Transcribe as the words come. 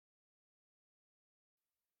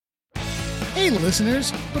Hey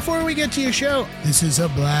listeners, before we get to your show, this is a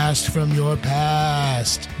blast from your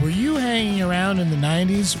past. Were you hanging around in the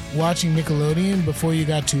 90s watching Nickelodeon before you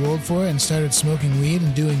got too old for it and started smoking weed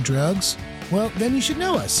and doing drugs? Well, then you should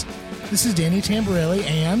know us. This is Danny Tamborelli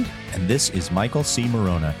and this is Michael C.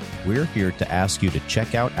 Morona. We're here to ask you to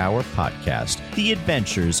check out our podcast, The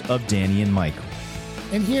Adventures of Danny and Michael.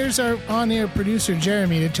 And here's our on-air producer,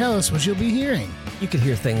 Jeremy, to tell us what you'll be hearing. You could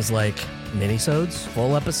hear things like minisodes,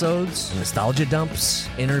 full episodes, nostalgia dumps,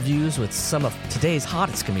 interviews with some of today's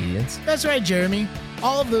hottest comedians. That's right, Jeremy.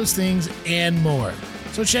 All of those things and more.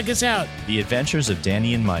 So check us out. The Adventures of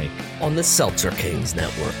Danny and Mike On the Seltzer Kings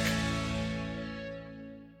Network.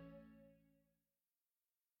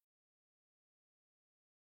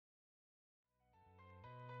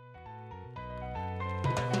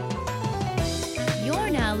 You're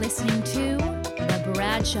now listening to The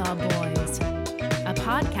Bradshaw Boys, a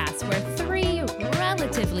podcast where three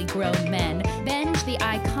relatively grown men binge the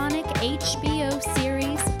iconic HBO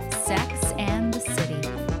series Sex and the City.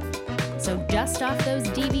 So dust off those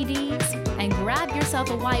DVDs and grab yourself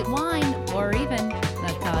a white wine or even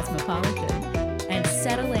a Cosmopolitan and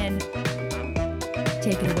settle in.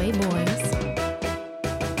 Take it away, boys.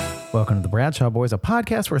 Welcome to the Bradshaw Boys, a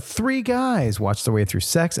podcast where three guys watch their way through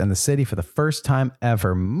Sex and the City for the first time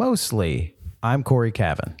ever, mostly. I'm Corey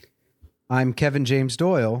Cavan. I'm Kevin James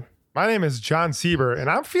Doyle. My name is John Sieber, and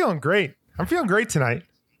I'm feeling great. I'm feeling great tonight.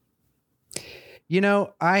 You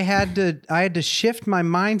know, I had to shift my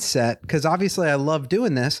mindset because obviously I love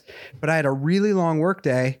doing this, but I had a really long work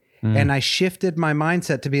day and I shifted my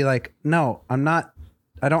mindset to be like, no,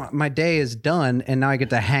 my day is done and now I get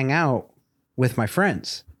to hang out with my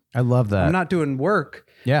friends. I love that. I'm not doing work.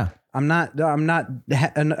 Yeah. I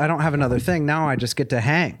don't have another thing. Now I just get to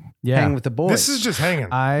hang with the boys. This is just hanging.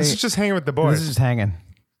 This is just hanging with the boys. This is just hanging.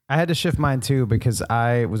 I had to shift mine too because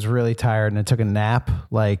I was really tired and I took a nap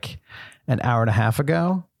like an hour and a half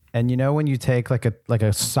ago. And you know when you take like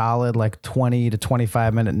a solid like 20 to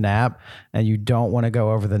 25 minute nap and you don't want to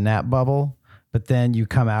go over the nap bubble, but then you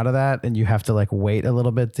come out of that and you have to like wait a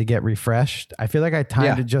little bit to get refreshed. I feel like I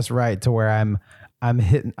timed it just right to where I'm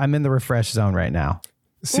in the refresh zone right now.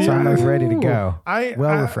 See, so I'm ready to go.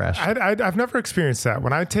 Refreshed. I've never experienced that.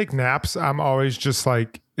 When I take naps, I'm always just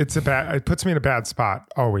like, it puts me in a bad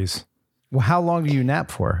spot always. Well, how long do you nap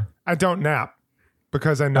for? I don't nap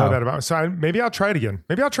because I know that about. So maybe I'll try it again.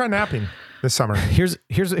 Maybe I'll try napping this summer. Here's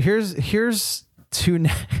two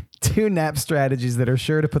nap strategies that are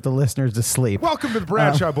sure to put the listeners to sleep. Welcome to the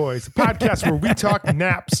Bradshaw Boys, a podcast where we talk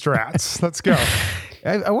nap strats. Let's go.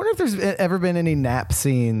 I wonder if there's ever been any nap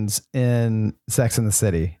scenes in Sex and the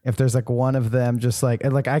City. If there's like one of them, just like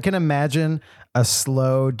I can imagine a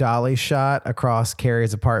slow dolly shot across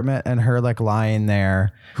Carrie's apartment and her like lying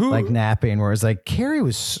there, like napping, where it's like Carrie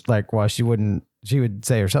was like, well, she would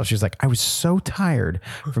say herself, she was like, I was so tired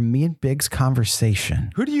from me and Big's conversation.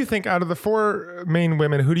 Who do you think out of the four main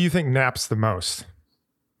women, who do you think naps the most?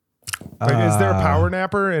 Like, is there a power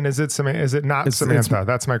napper and is it not Samantha?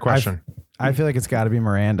 That's my question. I feel like it's got to be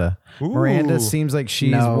Miranda. Ooh. Miranda seems like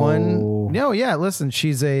she's one. No, yeah. Listen, she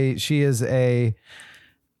is a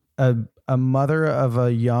mother of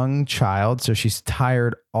a young child, so she's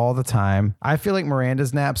tired all the time. I feel like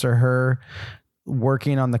Miranda's naps are her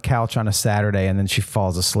working on the couch on a Saturday, and then she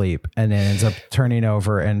falls asleep, and then ends up turning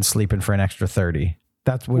over and sleeping for an extra 30.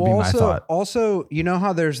 That would be my thought. Also, you know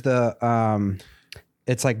how there's the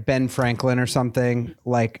it's like Ben Franklin or something.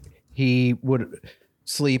 Like he would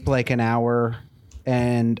sleep like an hour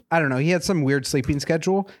and I don't know, he had some weird sleeping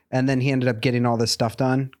schedule and then he ended up getting all this stuff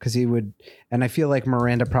done because he would, and I feel like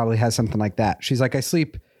Miranda probably has something like that. She's like, I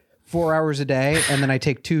sleep 4 hours a day and then I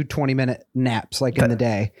take 2 20-minute naps like in the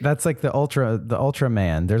day. That's like the ultra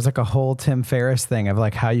man. There's like a whole Tim Ferriss thing of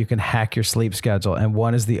like how you can hack your sleep schedule, and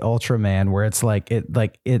one is the ultra man where it's like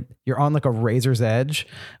you're on like a razor's edge,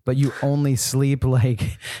 but you only sleep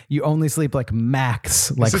like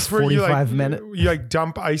max like 45 minutes. You like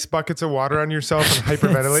dump ice buckets of water on yourself and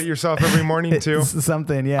hyperventilate yourself every morning too.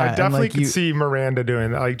 Something, yeah. I definitely could see Miranda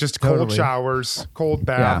doing that, like just cold showers, cold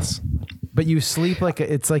baths. Yeah. But you sleep like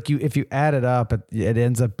it's like if you add it up, it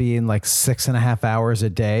ends up being like 6.5 hours a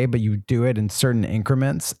day, but you do it in certain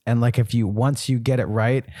increments. And like once you get it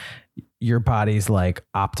right, your body's like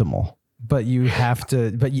optimal. But you have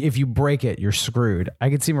to, if you break it, you're screwed.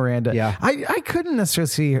 I could see Miranda. Yeah. I couldn't necessarily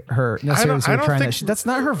see her trying that. That's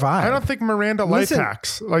not her vibe. I don't think Miranda life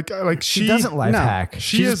hacks. Like she doesn't life hack.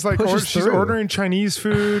 She is like, she's ordering Chinese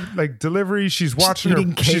food, like delivery. She's watching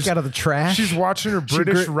eating cake out of the trash. She's watching her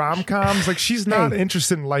British rom-coms. Like she's not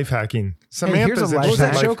interested in life hacking. Samantha's what was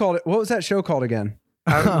that show called again?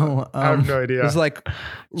 I have no idea. It was like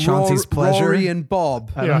Chauncey's Pleasure? Rory and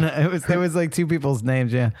Bob. I don't know. It was like two people's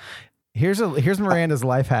names. Yeah. Here's Miranda's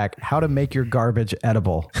life hack: how to make your garbage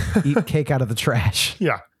edible. Eat cake out of the trash.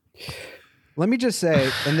 Yeah. Let me just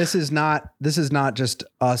say, and this is not just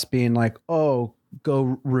us being like, oh,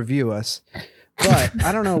 go review us. But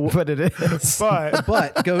I don't know. But it is.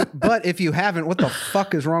 But if you haven't, what the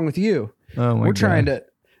fuck is wrong with you? Oh my We're God. trying to.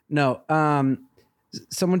 No.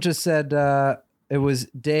 Someone just said it was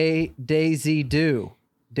Daisy Do.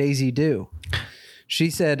 She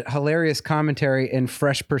said hilarious commentary and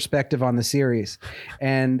fresh perspective on the series,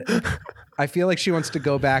 and I feel like she wants to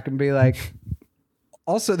go back and be like.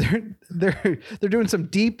 Also, they're doing some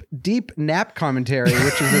deep nap commentary,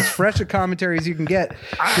 which is as fresh a commentary as you can get,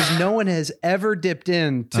 because no one has ever dipped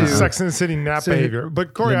into Sex and the City nap behavior.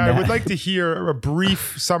 But Corey, I would like to hear a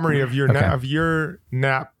brief summary of your your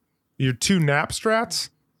two nap strats.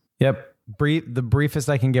 Yep. The briefest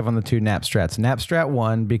I can give on the two nap strats. Nap strat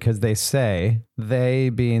 1, because they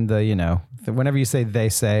being the, whenever you say they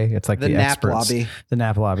say, it's like the nap experts. lobby. The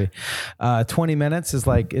nap lobby. 20 minutes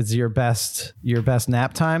is your best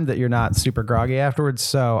nap time that you're not super groggy afterwards.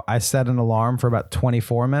 So I set an alarm for about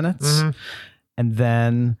 24 minutes. And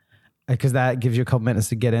then, because that gives you a couple minutes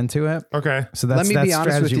to get into it. Okay. So that's Let me be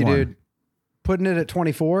honest with you, 1. dude. Putting it at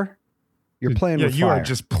 24, you're playing with you fire. are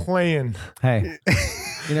just playing. Hey,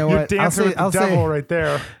 you know You're what? dancing with the devil right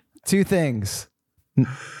there. 2 things.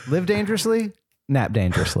 Live dangerously, nap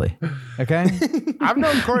dangerously. Okay? I've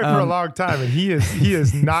known Corey for a long time, and he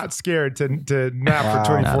is not scared to nap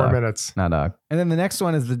for 24 minutes. No, dog. And then the next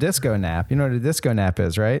one is the disco nap. You know what a disco nap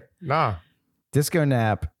is, right? Nah. Disco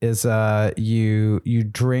nap is you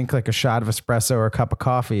drink like a shot of espresso or a cup of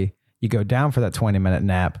coffee. You go down for that 20-minute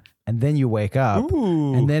nap. And then you wake up,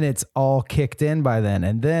 and then it's all kicked in by then.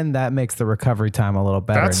 And then that makes the recovery time a little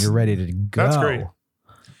better, and you're ready to go. That's great.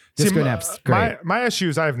 Disco nap's great. My issue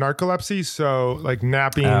is I have narcolepsy, so like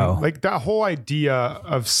napping, like that whole idea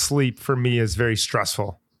of sleep for me is very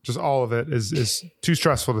stressful. Just all of it is too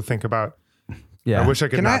stressful to think about. Yeah. I wish I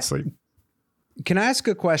could not sleep. Can I ask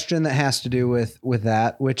a question that has to do with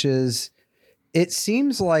that, which is, it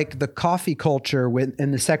seems like the coffee culture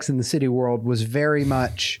in the Sex and the City world was very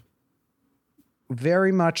much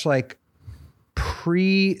like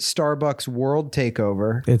pre-Starbucks world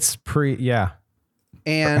takeover. It's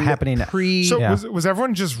and happening. So was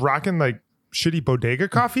everyone just rocking like shitty bodega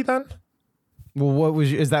coffee then? Well, what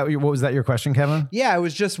was that your question, Kevin? Yeah, it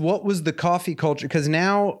was just, what was the coffee culture? Because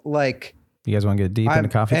now, like, you guys want to get deep into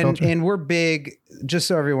coffee culture? And we're big, just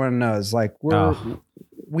so everyone knows, like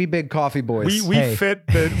we big coffee boys. We fit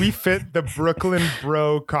the Brooklyn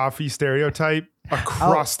bro coffee stereotype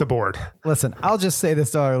across the board. Listen, I'll just say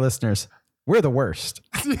this to our listeners. We're the worst.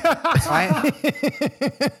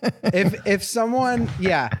 If someone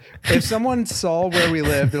saw where we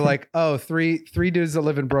live, they're like, oh, three dudes that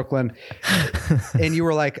live in Brooklyn, and you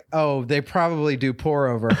were like, oh, they probably do pour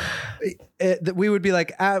over. We would be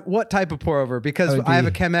like, what type of pour over? Because I have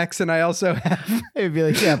a Chemex and I also have. It would be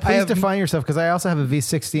like, yeah, please define yourself, because I also have a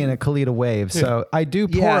V60 and a Kalita Wave, so I do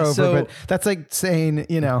pour over. But that's like saying,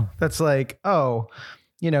 that's like, oh.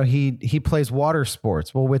 He plays water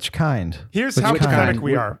sports. Well, which kind? Here's how pathetic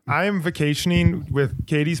we are. I am vacationing with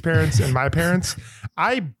Katie's parents and my parents.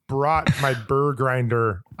 I brought my burr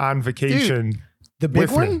grinder on vacation. Dude, the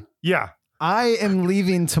big one? Me. Yeah. I am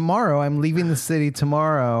leaving tomorrow. I'm leaving the city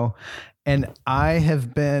tomorrow. And I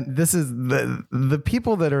have been, this is the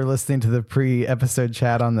people that are listening to the pre-episode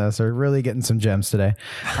chat on this are really getting some gems today.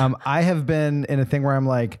 I have been in a thing where I'm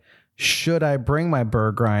like, should I bring my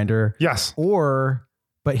burr grinder? Yes.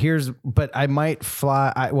 But I might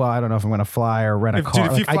fly. I don't know if I'm going to fly or rent a car.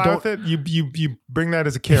 Dude, if you fly with it, you bring that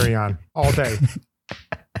as a carry-on all day.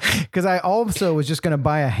 Because I also was just going to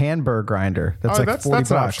buy a hand burr grinder. That's like $40.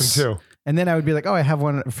 That's an option too. And then I would be like, oh, I have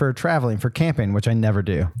one for traveling, for camping, which I never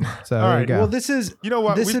do. So there you go. Well, this is, you know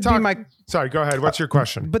what? This would be my. Sorry, go ahead. What's your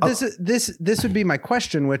question? But this would be my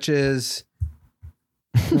question, which is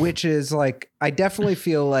like, I definitely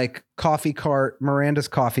feel like Miranda's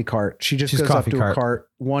coffee cart. She just goes up to a cart,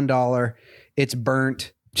 $1. It's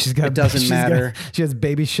burnt. It doesn't matter. She has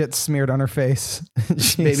baby shit smeared on her face.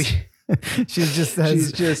 She's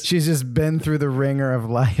just been through the ringer of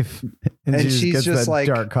life, and she's just like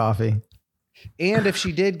dark coffee. And if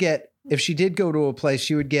she did go to a place,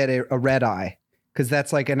 she would get a red eye, because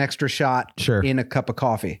that's like an extra shot in a cup of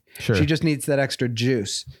coffee. Sure. She just needs that extra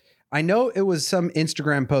juice. I know it was some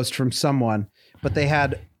Instagram post from someone, but they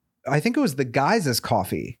had, I think it was the guys'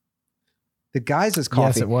 coffee. The guys' coffee.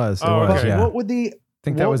 Yes, it was. Okay. Yeah. What would I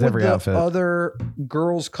think that was every outfit. Other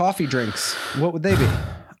girls' coffee drinks, what would they be?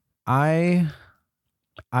 I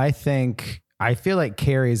I feel like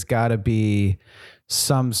Carrie's got to be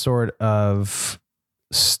some sort of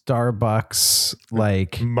Starbucks,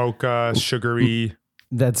 like mocha, sugary.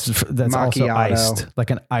 That's also Macchiato. iced, like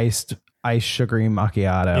an iced sugary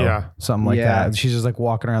macchiato. Yeah. Something like that. She's just like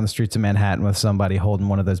walking around the streets of Manhattan with somebody holding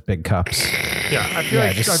one of those big cups. Yeah, I feel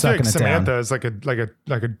like sucking it Samantha down. is like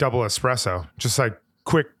a double espresso, just like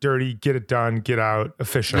quick, dirty, get it done, get out,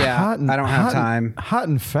 efficient. Yeah, I don't have time. Hot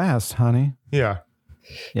and fast, honey. Yeah.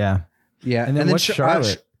 Yeah. Yeah. And then what's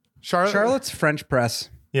Charlotte? Charlotte's French press.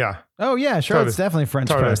 Yeah. Oh yeah, Charlotte's definitely French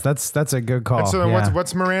press. That's a good call. And so then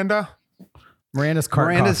what's Miranda? Miranda's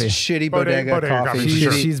cart coffee. Shitty bodega coffee.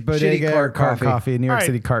 She's bodega or cart coffee. New York All right.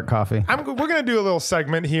 City cart coffee. We're going to do a little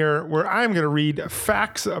segment here where I'm going to read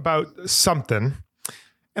facts about something,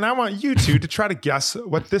 and I want you two to try to guess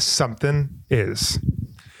what this something is.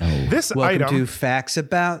 This Welcome item. to Facts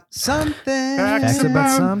About Something. Facts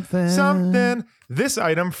about something. Something. This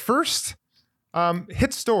item first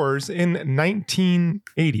hit stores in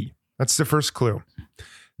 1980. That's the first clue.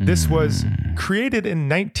 This was created in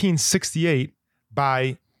 1968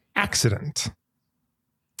 by accident.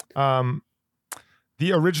 The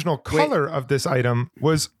original color of this item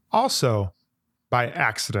was also by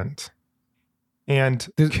accident. And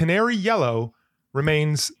canary yellow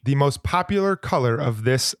remains the most popular color of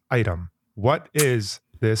this item. What is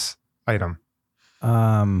this item?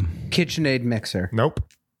 KitchenAid mixer. Nope.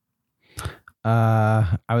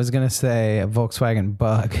 I was gonna say a Volkswagen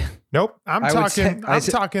Bug. Nope. I'm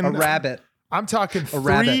talking a rabbit. I'm talking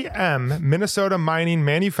rabbit. 3M, Minnesota Mining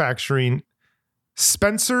Manufacturing,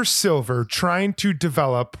 Spencer Silver, trying to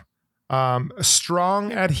develop a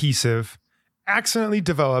strong adhesive, accidentally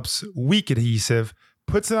develops weak adhesive,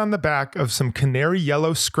 puts it on the back of some canary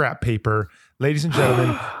yellow scrap paper. Ladies and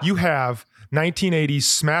gentlemen, you have 1980s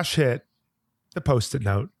smash hit, the Post-it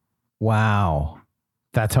note. Wow,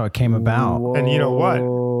 that's how it came about. And you know what?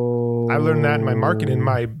 I learned that in my marketing,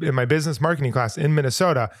 in my business marketing class in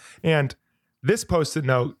Minnesota. And this Post-it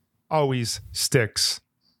note always sticks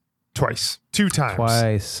two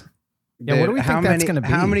times. Yeah, what do we think that's going to be?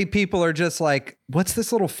 How many people are just like, what's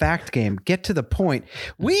this little fact game? Get to the point.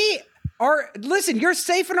 Listen, you're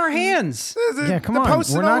safe in our hands. Yeah, come on. The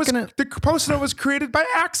Post-it note was created by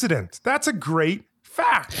accident. That's a great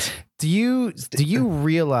fact. Do you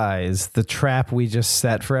realize the trap we just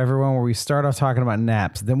set for everyone, where we start off talking about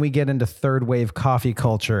naps, then we get into third wave coffee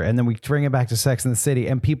culture, and then we bring it back to Sex and the City,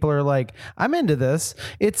 and people are like, I'm into this.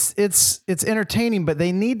 It's entertaining, but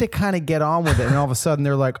they need to kind of get on with it. And all of a sudden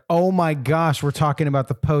they're like, oh my gosh, we're talking about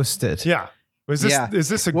the Post-it. Yeah. Is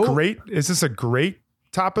this a great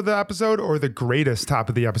top of the episode or the greatest top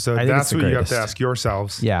of the episode? That's what you have to ask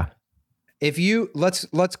yourselves. Yeah. If you let's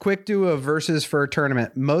quick do a versus for a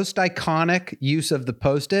tournament. Most iconic use of the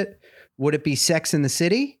Post-it, would it be Sex in the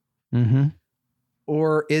City? Mm-hmm.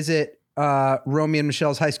 Or is it Romeo and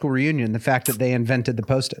Michelle's high school reunion, the fact that they invented the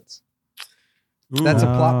Post-its? That's a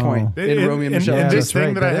plot point in Romeo and Michelle. And this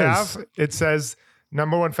thing that I have, it says,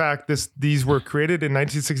 number one fact, these were created in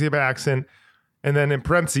 1968 by accident. And then in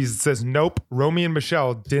parentheses, it says, nope, Romeo and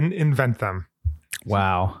Michelle didn't invent them.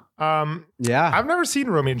 Wow. Yeah. I've never seen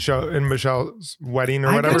Romeo and Michelle's wedding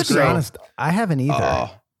or whatever. To be honest, I haven't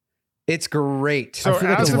either. It's great. So I feel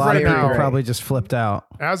like a lot of people probably just flipped out.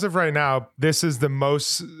 As of right now, this is the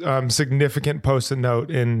most significant Post-it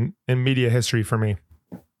note in media history for me.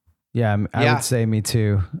 Yeah, I would say me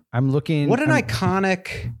too. I'm looking. What an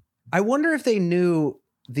iconic. I wonder if they knew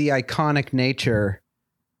the iconic nature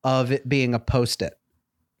of it being a Post-it.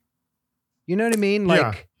 You know what I mean?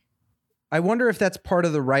 Like, I wonder if that's part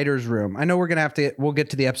of the writer's room. I know we'll get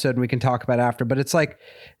to the episode and we can talk about it after, but it's like,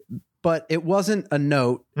 but it wasn't a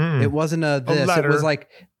note. It wasn't a letter. It was like,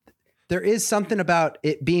 there is something about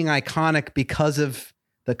it being iconic because of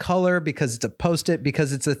the color, because it's a Post-it,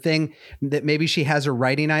 because it's a thing that maybe she has her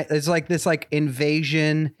writing. It's like this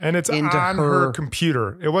invasion. And it's into on her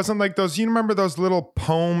computer. It wasn't like those, you remember those little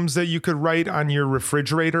poems that you could write on your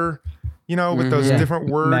refrigerator? You know, with those different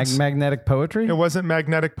words. Magnetic poetry? It wasn't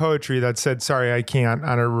magnetic poetry that said, sorry, I can't,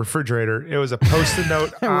 on a refrigerator. It was a Post-it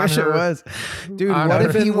note. I wish it was. Dude, what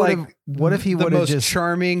if he would have just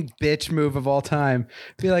charming bitch move of all time?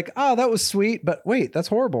 Be like, oh, that was sweet, but wait, that's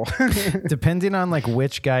horrible. Depending on like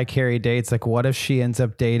which guy Carrie dates, like what if she ends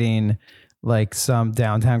up dating like some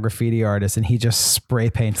downtown graffiti artist and he just spray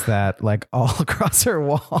paints that like all across her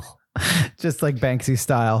wall? Just like Banksy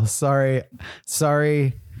style. Sorry.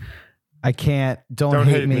 I can't. Don't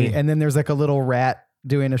hate me. And then there's like a little rat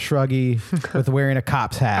doing a shruggy with wearing a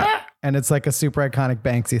cop's hat. And it's like a super iconic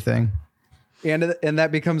Banksy thing. And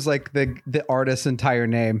that becomes like the artist's entire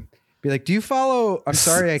name. Be like, do you follow? I'm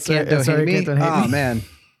sorry, I can't Sorry, don't hate me. Don't Hate Oh Me. man,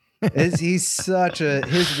 he's such a.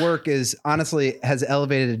 His work is honestly has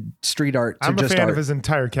elevated street art to I'm a just fan art. of his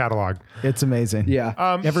entire catalog. It's amazing.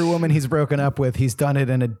 Yeah. Every woman he's broken up with, he's done it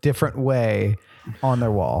in a different way on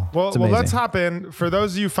their wall. Well, It's amazing. let's hop in. For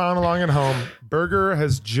those of you following along at home, Berger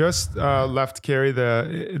has just left Carrie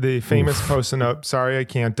the famous post-it note. Sorry, I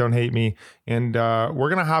can't. Don't hate me. And we're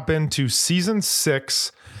gonna hop into season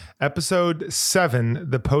 6, episode 7.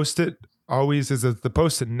 The post-it always is it the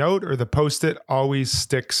post-it note or the post-it always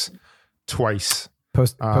sticks twice.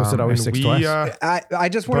 Post-it always and sticks twice. I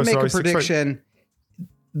just want to Post make a always six prediction.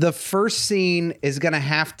 The first scene is going to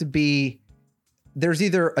have to be there's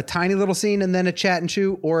either a tiny little scene and then a chat and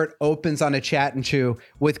chew, or it opens on a chat and chew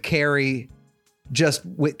with Carrie.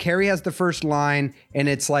 Carrie has the first line and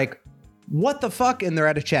it's like, what the fuck? And they're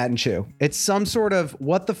at a chat and chew. It's some sort of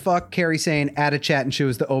what the fuck Carrie saying at a chat and chew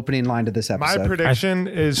is the opening line to this episode. My prediction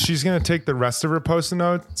is she's going to take the rest of her post-it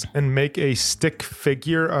notes and make a stick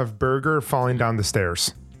figure of Berger falling down the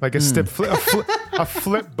stairs. Like a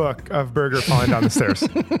flip book of Berger falling down the stairs.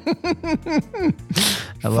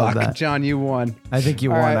 I love that. John, you won. I think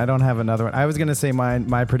you All won. right. I don't have another one. I was going to say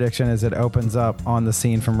my prediction is it opens up on the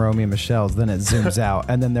scene from Romeo and Michelle's, then it zooms out,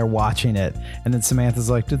 and then they're watching it. And then Samantha's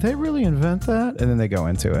like, did they really invent that? And then they go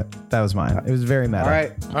into it. That was mine. It was very meta. All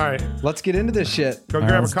right, All right, let's get into this shit. go All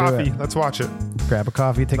grab right, a let's do coffee. it. Let's watch it. Grab a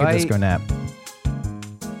coffee, take Bye. a disco nap.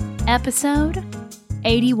 Episode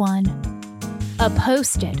 81. A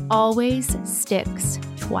post-it always sticks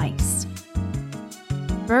twice.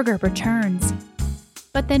 Berger returns,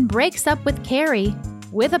 but then breaks up with Carrie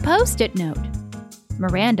with a post-it note.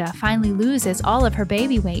 Miranda finally loses all of her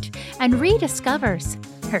baby weight and rediscovers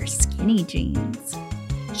her skinny jeans.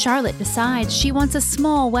 Charlotte decides she wants a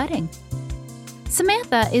small wedding.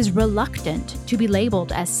 Samantha is reluctant to be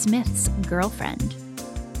labeled as Smith's girlfriend.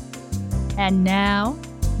 And now,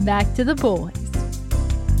 back to the boys.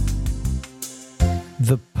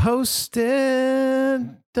 The post-it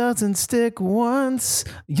doesn't stick once.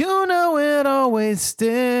 You know it always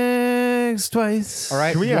sticks twice. All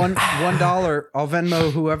right, Can we- $1. I'll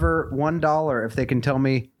Venmo whoever $1 if they can tell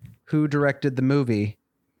me who directed the movie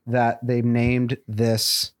that they named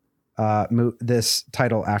this this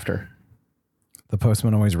title after. The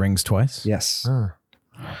postman always rings twice. Yes. It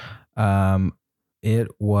I'm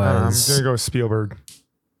was. gonna go Spielberg.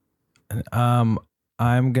 I'm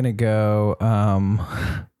gonna go.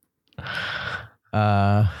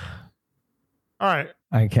 All right,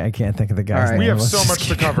 I can't think of the guy's All right. name. we have Let's so just much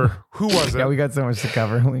to keep- cover. Who was it? Yeah, we got so much to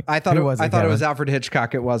cover. I thought Who it, was I thought it Kevin? was Alfred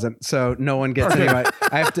Hitchcock. It wasn't. So no one gets any. I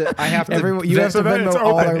have to. Everyone- you have to then Venmo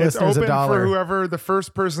all our it's listeners open $1. for whoever the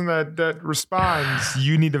first person that responds.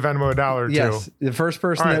 You need to Venmo $1 Yes, too. the first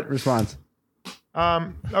person All right. that responds.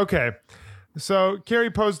 Okay. So Carrie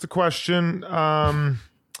posed the question.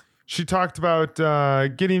 She talked about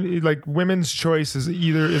getting like women's choice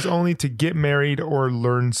is only to get married or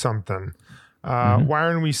learn something. Why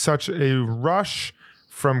aren't we such a rush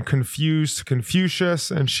from confused to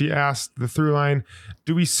Confucius? And she asked the through line,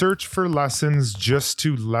 do we search for lessons just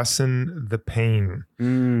to lessen the pain?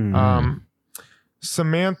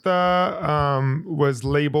 Samantha was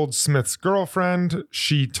labeled Smith's girlfriend.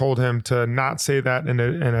 She told him to not say that in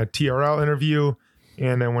a TRL interview.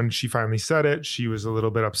 And then when she finally said it, she was a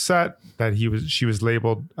little bit upset that she was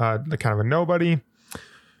labeled kind of a nobody.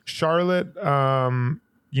 Charlotte,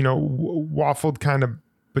 waffled kind of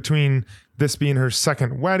between this being her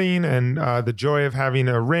second wedding and the joy of having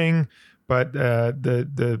a ring, but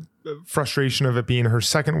the frustration of it being her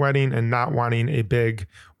second wedding and not wanting a big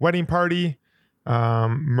wedding party.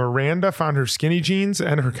 Miranda found her skinny jeans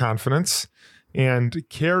and her confidence, and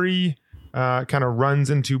Carrie kind of runs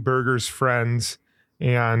into Berger's friends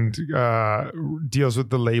and deals with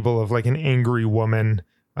the label of like an angry woman.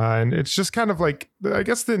 And it's just kind of like, I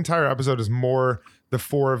guess the entire episode is more the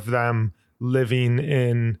four of them living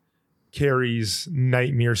in Carrie's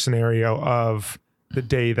nightmare scenario of the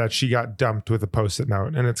day that she got dumped with a post-it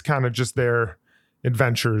note. And it's kind of just their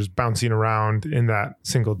adventures bouncing around in that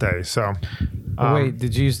single day. So Wait,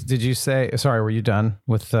 did you say? Sorry, were you done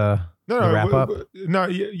with the wrap up? No,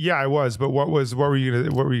 yeah, I was. But what were you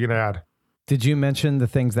gonna add? Did you mention the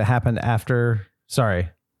things that happened after? Sorry.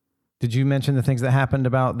 Did you mention the things that happened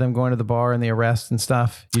about them going to the bar and the arrest and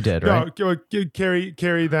stuff? You did, right? No,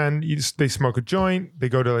 Carrie. Then they smoke a joint. They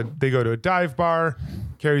go to a dive bar.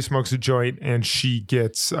 Carrie smokes a joint, and she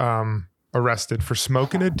gets arrested for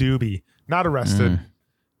smoking a doobie. Not arrested,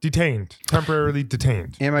 detained, temporarily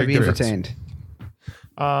detained. Am I Big being difference. detained?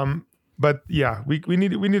 But yeah, we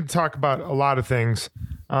need to talk about a lot of things.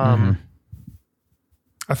 I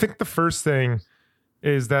think the first thing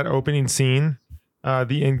is that opening scene,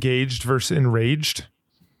 the engaged versus enraged,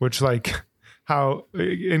 which like how,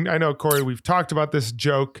 and I know, Corey, we've talked about this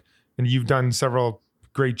joke and you've done several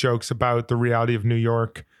great jokes about the reality of New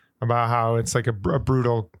York, about how it's like a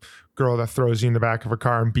brutal girl that throws you in the back of a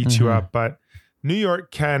car and beats you up. But New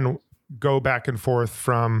York can go back and forth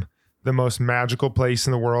from the most magical place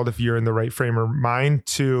in the world if you're in the right frame of mind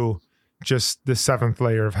to just the seventh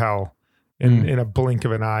layer of hell in a blink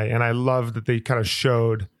of an eye. And I love that they kind of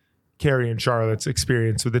showed Carrie and Charlotte's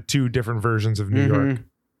experience with the two different versions of New York.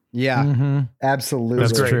 Yeah, absolutely.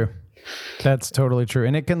 That's true. That's totally true.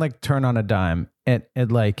 And it can like turn on a dime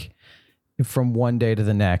and like from one day to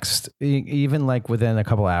the next, even like within a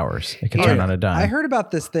couple hours, it can turn on a dime. I heard about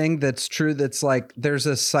this thing that's true. That's like, there's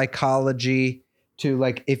a psychology to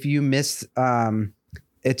like, if you miss,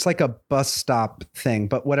 it's like a bus stop thing,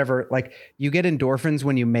 but whatever, like you get endorphins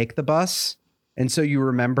when you make the bus. And so you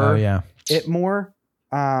remember it more.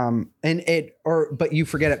 But you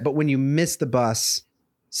forget it. But when you miss the bus,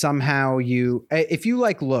 somehow if you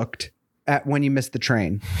like looked at when you missed the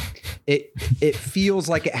train, it feels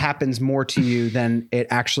like it happens more to you than it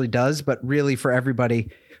actually does. But really for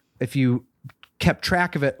everybody, if you kept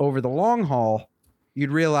track of it over the long haul,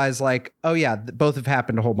 you'd realize like, oh yeah, both have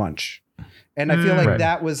happened a whole bunch. And I feel like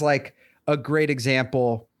that was like a great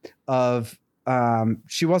example of,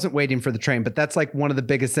 she wasn't waiting for the train, but that's like one of the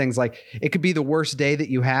biggest things. Like it could be the worst day that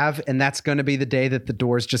you have, and that's going to be the day that the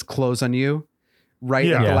doors just close on you at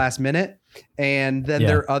the last minute. And then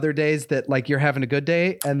there are other days that like you're having a good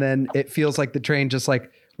day, and then it feels like the train just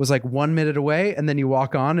like was like 1 minute away, and then you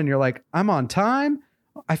walk on and you're like, I'm on time.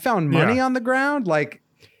 I found money on the ground. Like,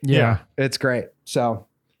 it's great. So,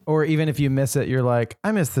 or even if you miss it, you're like,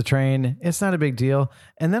 I missed the train. It's not a big deal.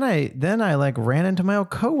 And then I like ran into my old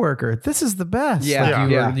coworker. This is the best.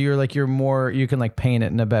 You're like, you're more, you can like paint it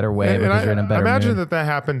in a better way because you're in a better I imagine mood. that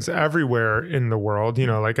happens everywhere in the world. You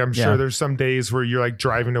know, like I'm sure there's some days where you're like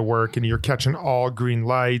driving to work and you're catching all green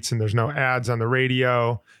lights and there's no ads on the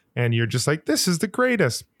radio and you're just like, this is the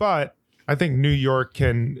greatest. But I think New York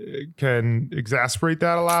can exasperate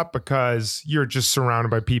that a lot because you're just surrounded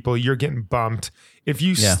by people. You're getting bumped. If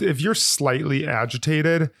you're slightly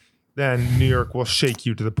agitated, then New York will shake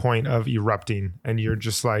you to the point of erupting, and you're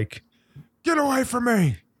just like, "Get away from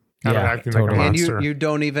me!" Acting like a monster. And you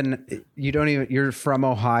don't even. You're from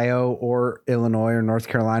Ohio or Illinois or North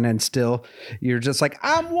Carolina, and still you're just like,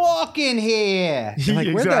 "I'm walking here." Like,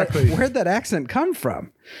 exactly. Where'd that accent come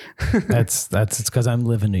from? It's because I'm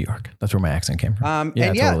living in New York. That's where my accent came from.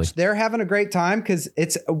 Totally. They're having a great time because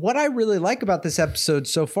it's what I really like about this episode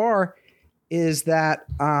so far is that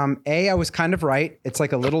I was kind of right. It's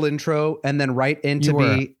like a little intro and then right into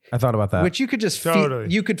me. I thought about that. Which you could just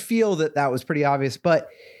feel, you could feel that was pretty obvious, but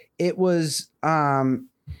it was I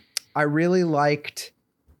really liked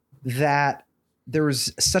that there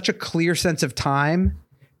was such a clear sense of time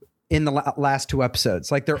in the last two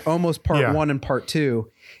episodes. Like they're almost part one and part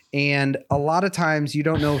two. And a lot of times you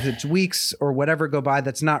don't know if it's weeks or whatever go by.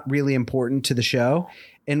 That's not really important to the show.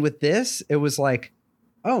 And with this, it was like,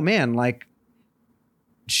 oh man, like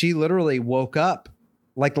she literally woke up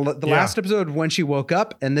like the last episode when she woke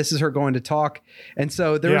up, and this is her going to talk. And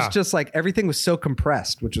so there was just like, everything was so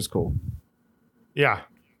compressed, which was cool. Yeah.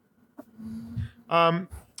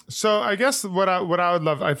 So I guess what I would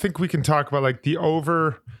love, I think we can talk about like the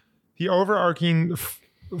overarching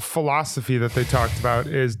philosophy that they talked about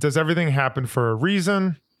is, does everything happen for a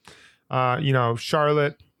reason?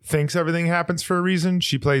 Charlotte thinks everything happens for a reason.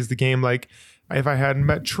 She plays the game like, if I hadn't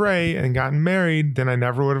met Trey and gotten married, then I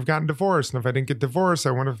never would have gotten divorced. And if I didn't get divorced,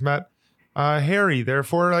 I wouldn't have met Harry.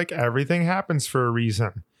 Therefore, like everything happens for a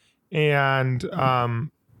reason. And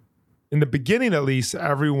in the beginning, at least,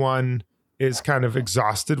 everyone is kind of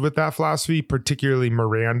exhausted with that philosophy, particularly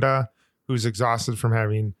Miranda, who's exhausted from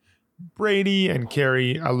having Brady, and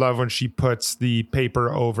Carrie. I love when she puts the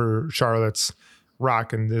paper over Charlotte's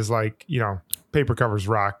rock and is like, paper covers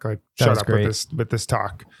rock. Like, shut up with this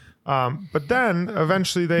talk. But then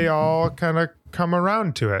eventually they all kind of come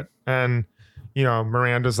around to it. And,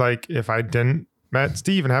 Miranda's like, if I didn't met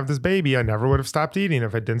Steve and have this baby, I never would have stopped eating.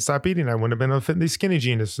 If I didn't stop eating, I wouldn't have been able to fit in these skinny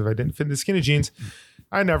jeans. If I didn't fit in the skinny jeans,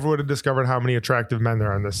 I never would have discovered how many attractive men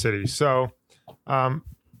there are in this city. So,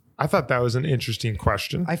 I thought that was an interesting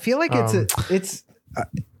question. I feel like it's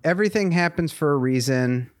everything happens for a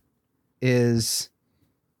reason is,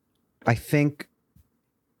 I think,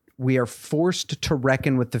 we are forced to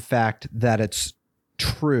reckon with the fact that it's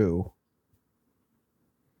true,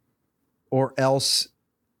 or else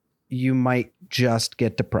you might just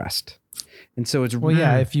get depressed. And so it's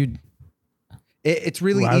It's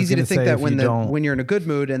really Well, I was easy to gonna think say that if you don't- when you're in a good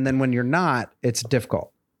mood, and then when you're not, it's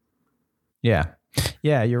difficult. Yeah.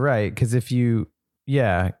 Yeah, you're right. Because if you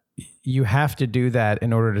have to do that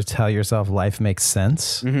in order to tell yourself life makes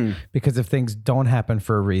sense. Mm-hmm. Because if things don't happen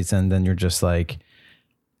for a reason, then you're just like,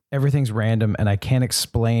 everything's random and I can't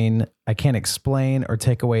explain or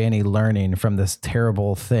take away any learning from this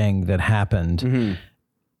terrible thing that happened. Mm-hmm.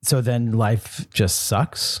 So then life just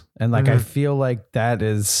sucks. And like, I feel like there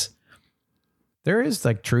is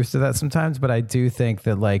like truth to that sometimes, but I do think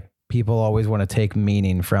that like people always want to take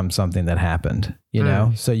meaning from something that happened, you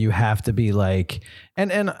know? So you have to be like,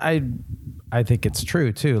 and I think it's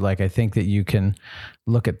true too. Like, I think that you can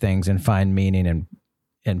look at things and find meaning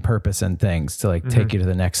and purpose in things to like take you to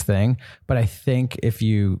the next thing. But I think if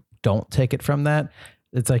you don't take it from that,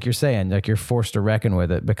 it's like you're saying, like you're forced to reckon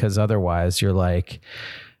with it, because otherwise you're like,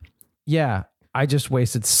 yeah, I just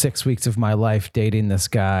wasted 6 weeks of my life dating this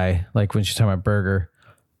guy, like when she's talking about Burger,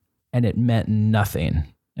 and it meant nothing.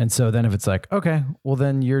 And so then if it's like, okay, well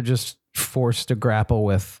then you're just forced to grapple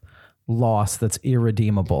with loss that's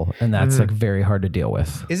irredeemable. And that's like very hard to deal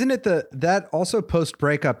with. Isn't it that also post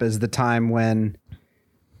breakup is the time when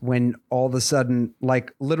all of a sudden,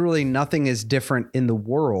 like literally nothing is different in the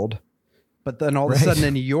world, but then all of a sudden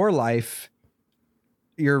in your life,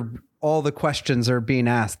 all the questions are being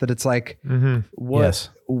asked, that it's like,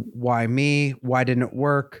 why me? Why didn't it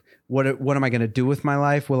work? What am I going to do with my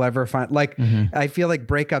life? Will I ever find, like, I feel like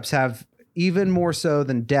breakups have even more so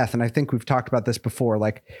than death. And I think we've talked about this before,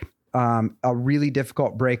 like, a really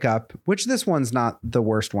difficult breakup, which this one's not the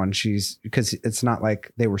worst one. Because it's not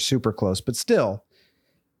like they were super close, but still,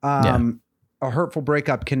 a hurtful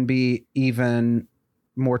breakup can be even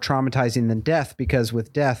more traumatizing than death, because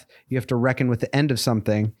with death, you have to reckon with the end of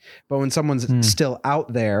something. But when someone's still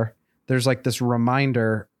out there, there's like this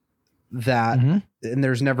reminder that, and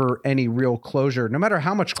there's never any real closure. No matter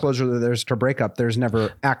how much closure there is to breakup, there's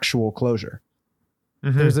never actual closure.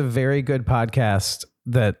 There's a very good podcast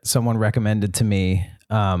that someone recommended to me.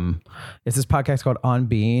 It's this podcast called On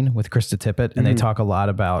Being with Krista Tippett, and they talk a lot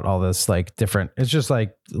about all this like different, it's just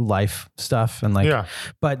like life stuff and like,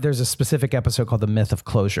 but there's a specific episode called The Myth of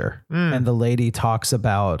Closure. And the lady talks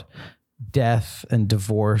about death and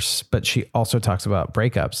divorce, but she also talks about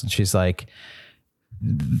breakups. And she's like,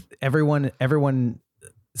 everyone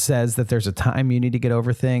says that there's a time you need to get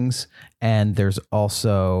over things, and there's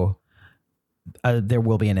also, there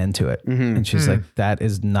will be an end to it. And she's like, that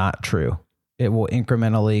is not true. It will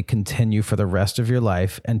incrementally continue for the rest of your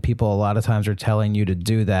life. And people a lot of times are telling you to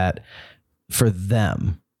do that for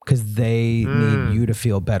them, because they need you to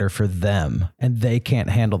feel better for them. And they can't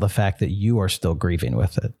handle the fact that you are still grieving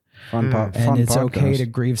with it. Fun and it's podcast. okay to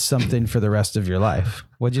grieve something for the rest of your life.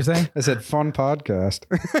 What'd you say? I said fun podcast.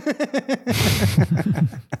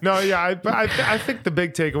 No, yeah, I think the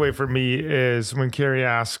big takeaway for me is when Carrie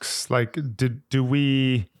asks, like, do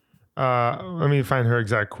we, let me find her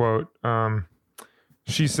exact quote.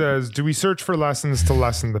 She says, do we search for lessons to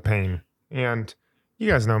lessen the pain? And you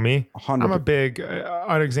guys know me. 100. I'm a big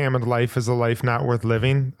unexamined life is a life not worth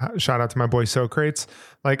living. Shout out to my boy Socrates.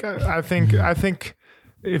 Like, I think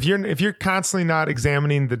if you're constantly not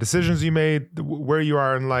examining the decisions you made, where you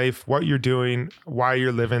are in life, what you're doing, why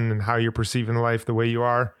you're living, and how you're perceiving life the way you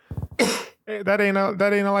are, that ain't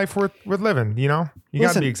a life worth living. You know, you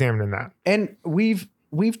got to be examining that. And we've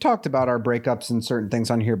talked about our breakups and certain things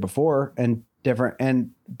on here before, and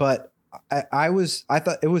different. But I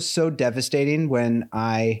thought it was so devastating when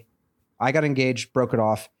I got engaged, broke it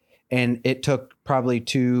off, and it took probably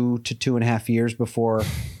 2 to 2.5 years before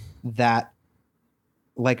that.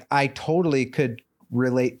 Like, I totally could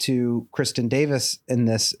relate to Kristen Davis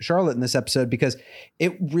Charlotte in this episode, because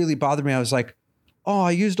it really bothered me. I was like, oh,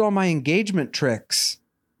 I used all my engagement tricks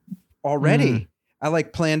already. I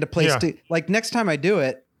like planned a place to, like, next time I do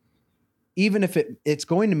it, even if it's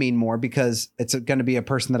going to mean more because it's going to be a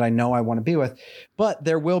person that I know I want to be with, but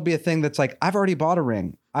there will be a thing that's like, I've already bought a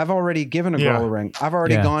ring. I've already given a girl a ring. I've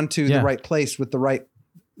already gone to the right place with the right,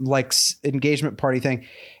 like, engagement party thing.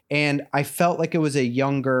 And I felt like it was a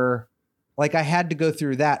younger, like, I had to go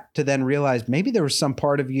through that to then realize maybe there was some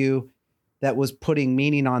part of you that was putting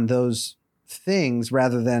meaning on those things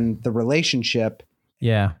rather than the relationship.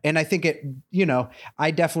 Yeah. And I think it,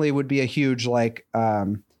 I definitely would be a huge, like,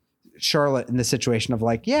 Charlotte in the situation of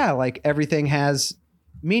like, like everything has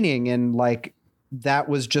meaning. And like, that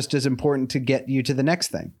was just as important to get you to the next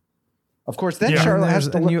thing. Of course, then Charlotte has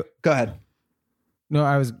to go ahead.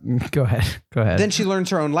 No, go ahead. Then she learns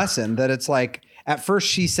her own lesson, that it's like, at first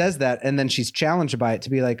she says that, and then she's challenged by it to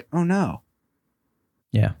be like, oh no.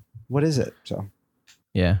 Yeah. What is it? So.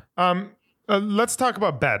 Yeah. Let's talk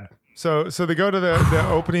about bed. So they go to the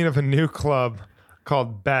opening of a new club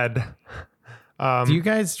called Bed. Do you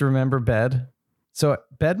guys remember Bed? So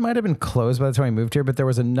Bed might have been closed by the time we moved here, but there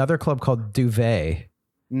was another club called Duvet.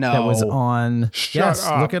 No. That was on. Shut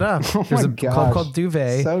up. Look it up. There's a gosh. club called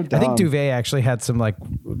Duvet. So I dumb. think Duvet actually had some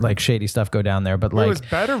like shady stuff go down there, but Wait, like was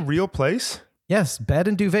Bed a real place? yes, Bed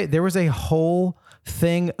and Duvet. There was a whole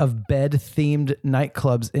thing of bed themed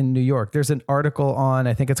nightclubs in New York. There's an article on,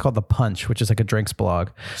 I think it's called The Punch, which is like a drinks blog.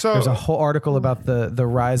 So There's a whole article about the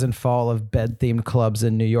rise and fall of bed themed clubs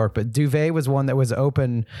in New York. But Duvet was one that was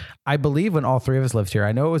open, I believe, when all three of us lived here.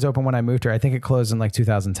 I know it was open when I moved here. I think it closed in like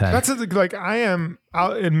 2010. that's like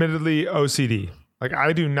I'll admittedly OCD. Like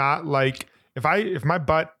I do not like if my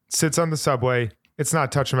butt sits on the subway, it's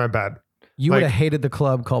not touching my bed. You like- would have hated the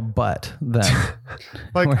club called Butt then.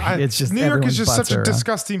 Like Where it's just New York everyone's is just butts such a are around.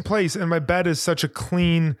 disgusting place, and my bed is such a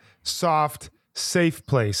clean, soft, safe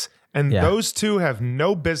place. And Yeah. those two have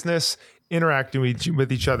no business interacting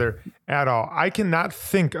with each other at all. I cannot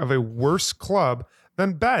think of a worse club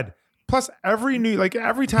than Bed. Plus, every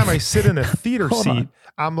time I sit in a theater Hold seat,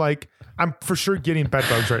 on. I'm for sure getting bed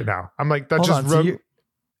bugs right now. I'm like, that Hold just on. So wrote.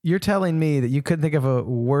 you're telling me that you couldn't think of a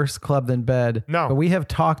worse club than Bed. No. But we have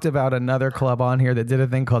talked about another club on here that did a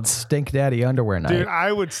thing called Stink Daddy Underwear Night. Dude,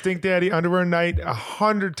 I would stink daddy underwear night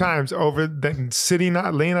 100 times over than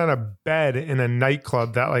laying on a bed in a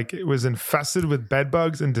nightclub that like it was infested with bed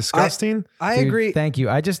bugs and disgusting. I Dude, agree. Thank you.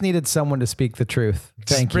 I just needed someone to speak the truth.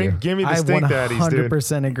 Thank you. Give me the I Stink Daddies, dude.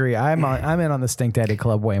 100% agree. I'm in on the Stink Daddy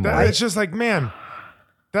Club way more. It's just like, man,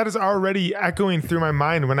 that is already echoing through my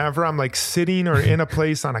mind whenever I'm like sitting or in a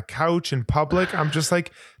place on a couch in public. I'm just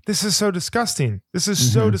like, this is so disgusting. This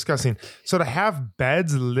is so disgusting. So to have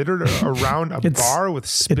beds littered around a bar with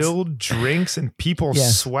spilled drinks and people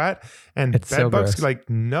sweat and It's bed so bugs, gross. like,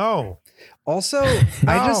 no. Also,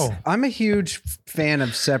 I'm a huge fan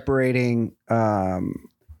of separating.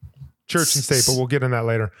 Church and state, but we'll get in that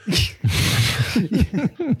later.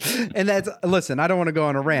 And that's, listen, I don't want to go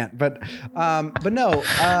on a rant, but no,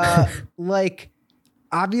 like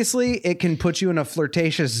obviously it can put you in a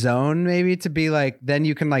flirtatious zone, maybe to be like, then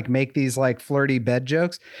you can like make these like flirty bed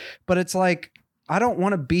jokes, but it's like, I don't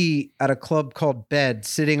want to be at a club called Bed,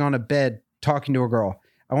 sitting on a bed, talking to a girl.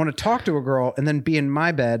 I want to talk to a girl and then be in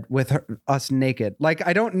my bed with us naked. Like,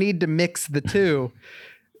 I don't need to mix the two.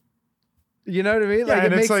 You know what I mean? Yeah,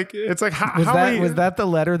 and it it's like how Was that the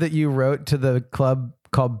letter that you wrote to the club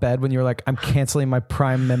called Bed when you were like, I'm canceling my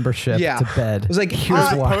Prime membership to Bed? It was like,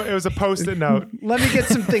 Here's why. it was a post-it note. let me get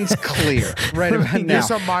some things clear right about now. Here's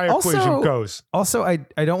how my equation goes. Also, I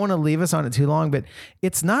don't want to leave us on it too long, but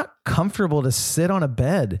it's not comfortable to sit on a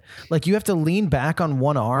bed. Like you have to lean back on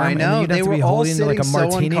one arm. I know, And then you'd have they to be were all holding like a sitting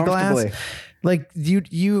so martini glass. uncomfortably. Like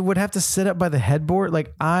you would have to sit up by the headboard.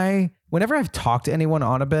 Like whenever I've talked to anyone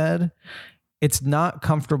on a bed, it's not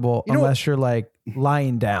comfortable unless you're like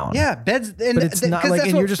lying down. Yeah, beds, But it's not like,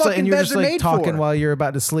 and you're just like talking for. while you're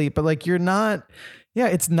about to sleep, but like you're not. Yeah,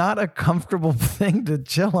 it's not a comfortable thing to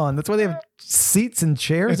chill on. That's why they have seats and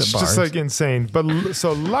chairs It's at bars. just like insane. But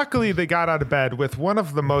so luckily they got out of bed with one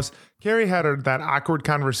of the most. Carrie had that awkward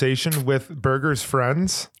conversation with Berger's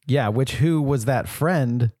friends. yeah, who was that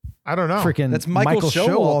friend? I don't know. Freaking That's Michael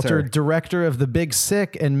Showalter. director of The Big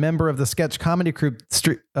Sick and member of the sketch comedy group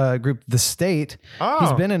The State. Oh.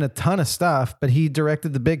 He's been in a ton of stuff, but he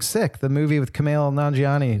directed The Big Sick, the movie with Kumail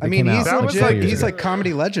Nanjiani. I mean, he's That was legit. like- He's like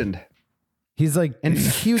comedy legend. He's like And a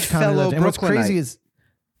huge comedy fellow legend. And what's crazy Brooklynite. is,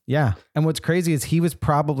 yeah. And what's crazy is he was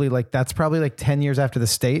probably that's probably like 10 years after The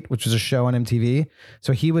State, which was a show on MTV.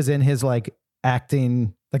 So he was in his like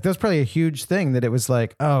acting, like that was probably a huge thing that it was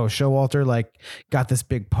like, oh, Showalter like got this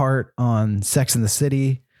big part on Sex and the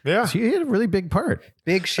City. Yeah. So he had a really big part.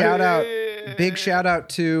 Big shout out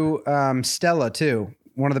to Stella too.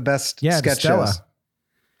 One of the best Yeah, sketch Stella. shows.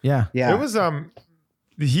 Yeah. Yeah. It was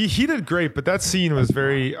he did great, but that scene was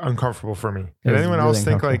very uncomfortable for me. Did was anyone really else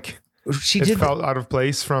think uncomfortable. like She it did felt out of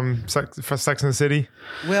place from Sex and the City?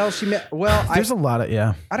 well. There's a lot of,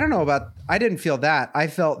 yeah. I don't know about. I didn't feel that. I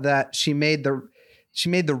felt that she made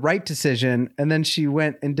the right decision, and then she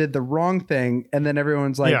went and did the wrong thing, and then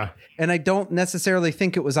everyone's like, Yeah. And I don't necessarily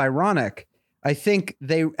think it was ironic. I think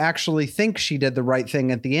they actually think she did the right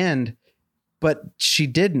thing at the end, but she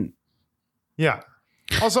didn't. Yeah.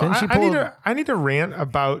 Also, Then she I need to rant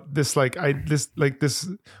about this. This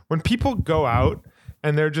when people go out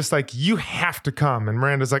and they're just like, you have to come, and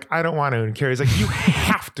Miranda's like, I don't want to, and Carrie's like, you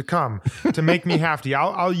have to come to make me happy.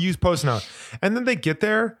 I'll use post note, and then they get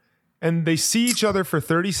there and they see each other for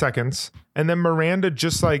 30 seconds, and then Miranda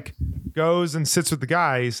just like goes and sits with the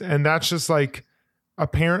guys, and that's just like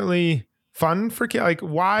apparently fun for like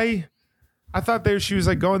why. I thought she was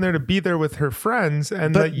like going there to be there with her friends,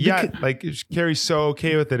 and Carrie's so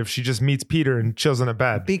okay with it if she just meets Peter and chills in a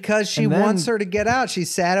bed because she wants her to get out.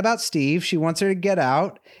 She's sad about Steve. She wants her to get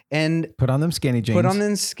out and put on them skinny jeans. Put on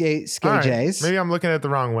them skate J's. Maybe I'm looking at it the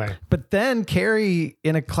wrong way. But then Carrie,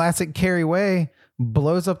 in a classic Carrie way,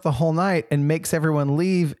 blows up the whole night and makes everyone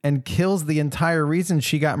leave and kills the entire reason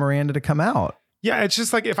she got Miranda to come out. Yeah, it's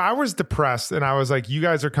just like if I was depressed and I was like, you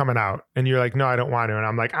guys are coming out, and you're like, no, I don't want to. And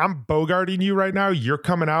I'm like, I'm bogarting you right now. You're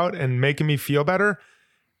coming out and making me feel better.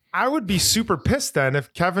 I would be super pissed then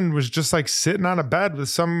if Kevin was just like sitting on a bed with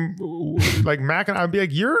some like Mac, and I'd be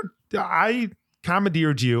like, I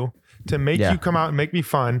commandeered you to make you come out and make me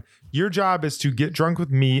fun. Your job is to get drunk with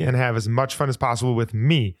me and have as much fun as possible with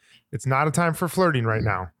me. It's not a time for flirting right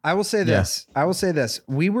now. I will say this.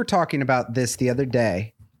 We were talking about this the other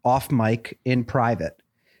day off mic in private,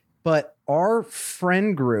 but our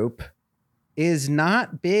friend group is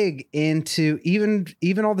not big into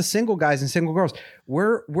even all the single guys and single girls.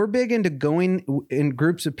 We're big into going in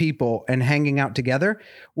groups of people and hanging out together.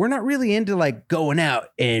 We're not really into like going out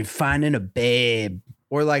and finding a babe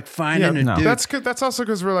or like finding a dude. That's good. That's also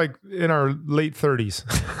because we're like in our late 30s.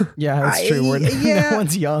 Yeah, that's true. No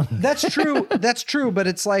one's young. That's true. That's true. But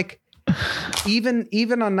it's like even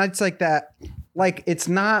on nights like that, like that's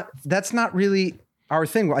not really our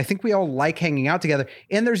thing. I think we all like hanging out together,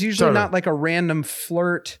 and there's usually not like a random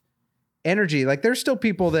flirt energy. Like there's still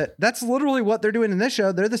people that's literally what they're doing in this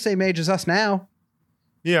show. They're the same age as us now.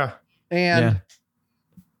 Yeah. And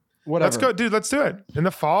whatever. Let's go, dude. Let's do it in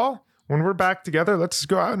the fall when we're back together. Let's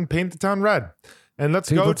go out and paint the town red. And let's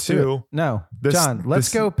go to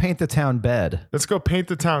paint the town bed. Let's go paint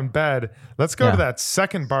the town bed. Let's go to that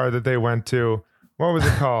second bar that they went to. What was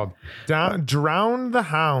it called? Drown the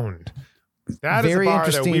Hound. That is a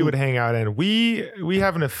bar that we would hang out in. We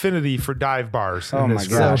have an affinity for dive bars. Oh my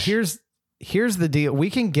gosh. So here's the deal.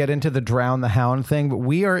 We can get into the Drown the Hound thing, but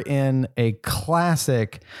we are in a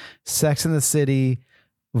classic Sex and the City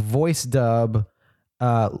voice dub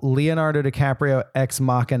Leonardo DiCaprio ex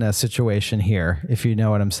machina situation here, if you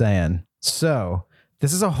know what I'm saying. So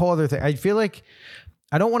this is a whole other thing. I feel like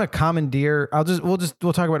I don't want to commandeer. We'll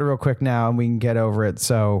talk about it real quick now and we can get over it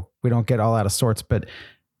so we don't get all out of sorts. But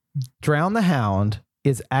Drown the Hound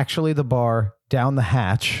is actually the bar down the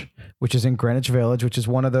hatch, which is in Greenwich Village, which is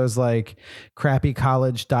one of those like crappy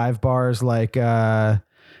college dive bars, like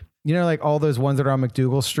like all those ones that are on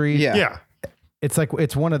McDougal Street. Yeah.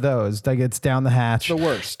 It's one of those. Like it's down the hatch. The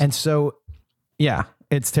worst. And so, yeah,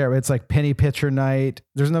 it's terrible. It's like Penny Pitcher Night.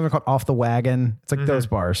 There's another called Off the Wagon. It's like those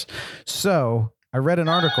bars. So I read an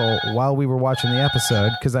article while we were watching the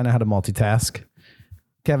episode because I know how to multitask.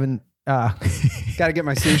 Kevin, got to get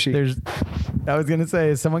my sushi. I was gonna say,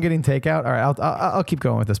 is someone getting takeout? All right, I'll keep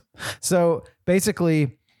going with this. So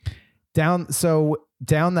basically, down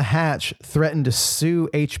the hatch threatened to sue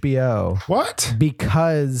HBO. What?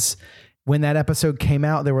 Because when that episode came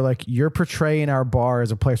out, they were like, you're portraying our bar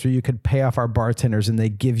as a place where you could pay off our bartenders and they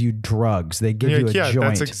give you drugs. They give you a joint.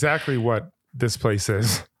 That's exactly what this place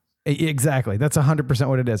is. Exactly. That's 100%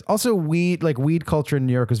 what it is. Also, weed culture in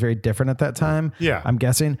New York was very different at that time. Yeah. I'm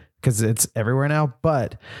guessing because it's everywhere now.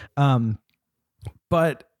 But down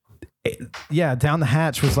the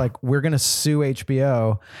hatch was like, we're going to sue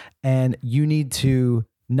HBO and you need to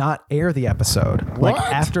not air the episode. What?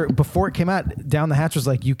 Like before it came out, Down the Hatch was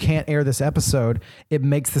like, you can't air this episode. It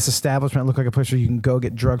makes this establishment look like a place where you can go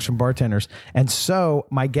get drugs from bartenders. And so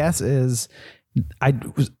my guess is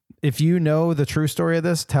if you know the true story of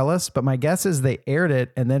this, tell us. But my guess is they aired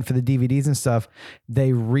it, and then for the DVDs and stuff,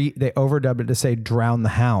 they overdubbed it to say "Drown the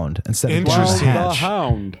Hound" instead of "Drown the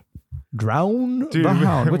Hound." Drown the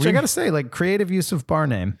Hound, which I gotta say, like creative use of bar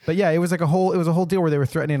name. But yeah, it was a whole deal where they were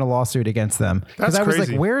threatening a lawsuit against them. Because I was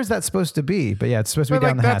crazy. like, where is that supposed to be? But yeah, it's supposed to be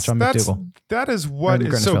down the hatch on McDougal. That is what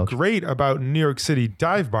is so great about New York City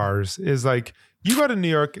dive bars is like, you go to New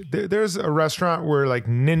York, there's a restaurant where like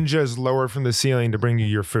ninjas lower from the ceiling to bring you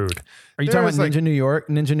your food. Are you talking about Ninja New York?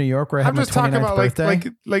 Ninja New York, where I had my 29th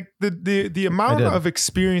birthday? like the amount of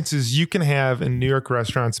experiences you can have in New York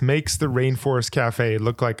restaurants makes the Rainforest Cafe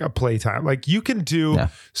look like a playtime. Like you can do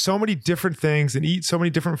so many different things and eat so many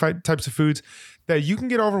different types of foods that you can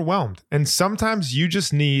get overwhelmed. And sometimes you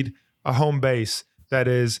just need a home base that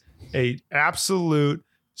is a absolute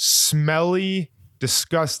smelly,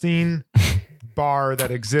 disgusting bar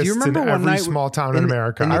that exists in every small town in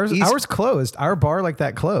America. Ours closed. Our bar like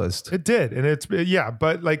that closed. It did. And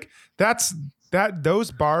but like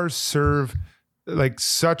those bars serve like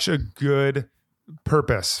such a good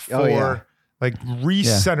purpose for like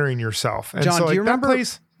recentering yourself. And John, so, like, do you remember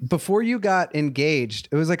before you got engaged,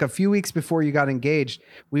 it was like a few weeks before you got engaged,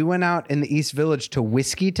 we went out in the East Village to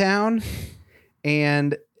Whiskey Town,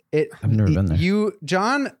 and I've never been there.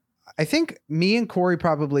 John, I think me and Corey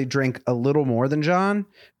probably drink a little more than John,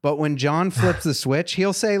 but when John flips the switch,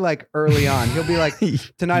 he'll say like early on, he'll be like,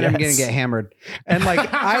 tonight I'm going to get hammered. And like,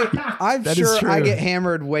 I'm sure I get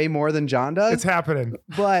hammered way more than John does. It's happening.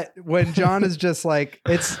 But when John is just like,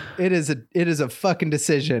 it is a fucking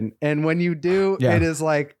decision. And when you do, it is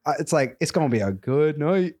like, it's going to be a good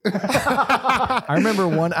night. I remember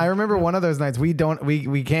one of those nights. We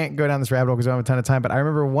can't go down this rabbit hole because we don't have a ton of time, but I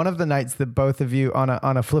remember one of the nights that both of you on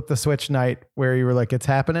a flip the switch night where you were like, it's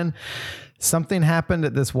happening. Something happened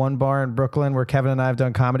at this one bar in Brooklyn where Kevin and I have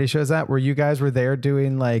done comedy shows at, where you guys were there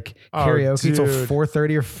doing like karaoke till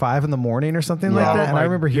 4:30 or 5 in the morning or something like that. And I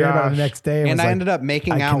remember hearing about it the next day. And I ended up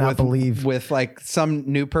making out with like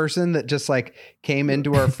some new person that just like came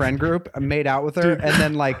into our friend group, made out with her.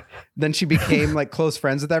 And then she became like close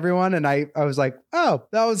friends with everyone. And I was like, oh,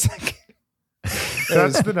 that was like,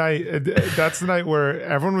 That's the night where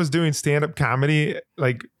everyone was doing stand-up comedy,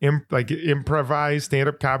 like improvised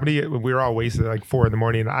stand-up comedy. We were all wasted at like 4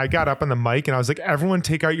 a.m. I got up on the mic and I was like, everyone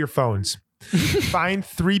take out your phones. Find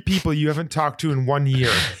 3 people you haven't talked to in 1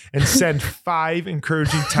 year and send 5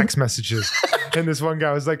 encouraging text messages. And this one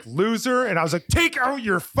guy was like, loser. And I was like, take out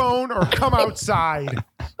your phone or come outside.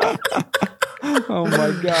 Oh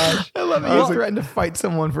my gosh. I love it. You threatened to fight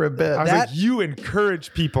someone for a bit. I was like, you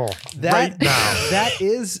encourage people right now.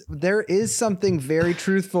 There is something very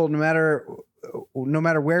truthful no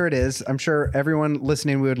matter where it is. I'm sure everyone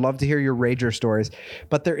listening, we would love to hear your rager stories,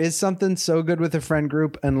 but there is something so good with a friend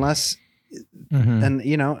group unless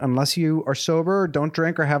you are sober or don't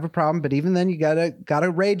drink or have a problem. But even then you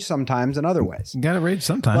gotta rage sometimes in other ways. You gotta rage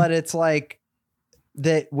sometimes. But it's like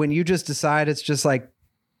that when you just decide, it's just like,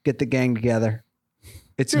 get the gang together.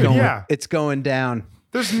 It's going down.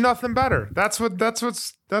 There's nothing better. That's what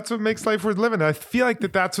makes life worth living. I feel like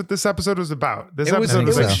that's what this episode was about. This episode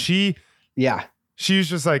was like she was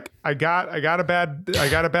just like, I got a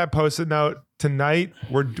bad Post-it note tonight.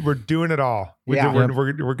 We're doing it all.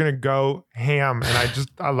 We're gonna go ham, and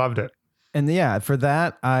I loved it. And for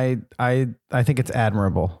that, I think it's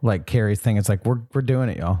admirable. Like Carrie's thing, it's like we're doing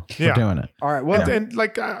it, y'all. We're doing it. All right. Well, and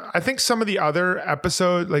like I think some of the other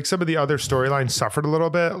episodes, like some of the other storylines, suffered a little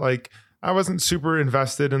bit. Like I wasn't super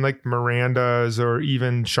invested in like Miranda's or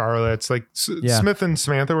even Charlotte's. Like Smith and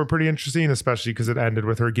Samantha were pretty interesting, especially because it ended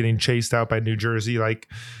with her getting chased out by New Jersey, like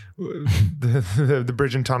the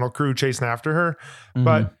bridge and tunnel crew chasing after her. Mm-hmm.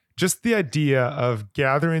 But just the idea of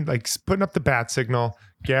gathering, like putting up the bat signal,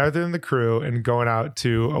 gathering the crew and going out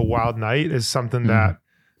to a wild night is something that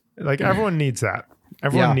like everyone needs that.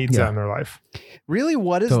 Everyone needs that in their life. Really,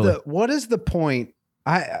 what is the point?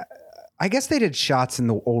 I guess they did shots in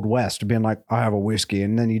the Old West, being like, I have a whiskey,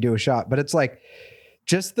 and then you do a shot. But it's like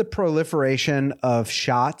just the proliferation of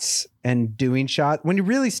shots and doing shots. When you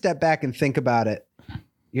really step back and think about it,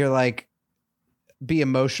 you're like, be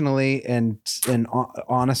emotionally and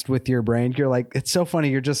honest with your brain. You're like, it's so funny.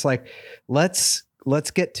 You're just like, let's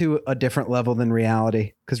get to a different level than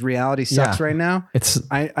reality, because reality sucks right now.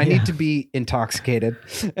 I need to be intoxicated.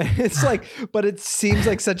 It's like, but it seems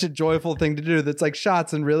like such a joyful thing to do. That's like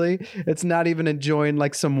shots, and really, it's not even enjoying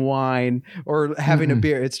like some wine or having a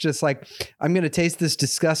beer. It's just like, I'm going to taste this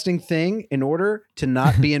disgusting thing in order to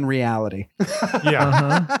not be in reality.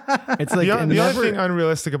 It's like the only thing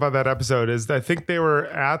unrealistic about that episode is I think they were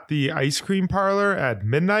at the ice cream parlor at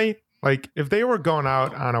midnight. Like if they were going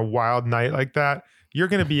out on a wild night like that, you're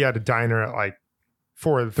going to be at a diner at like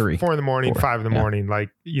 4 in the morning, 5 in the morning. Like,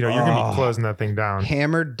 you're going to be closing that thing down.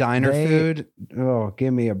 Hammered diner food. Oh,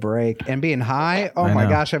 give me a break. And being high. Oh my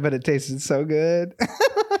gosh. I bet it tasted so good.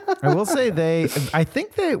 I will say I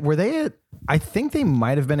think they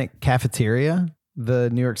might have been at Cafeteria, the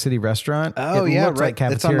New York City restaurant. Oh, it looked right. like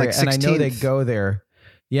Cafeteria. It's on, like, and I know 16th. they go there.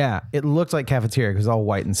 Yeah, it looked like Cafeteria because it's all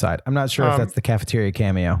white inside. I'm not sure if that's the Cafeteria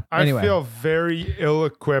cameo. Anyway. I feel very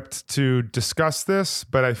ill-equipped to discuss this,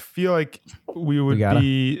 but I feel like we would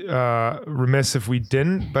be remiss if we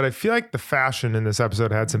didn't. But I feel like the fashion in this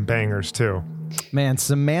episode had some bangers too. Man,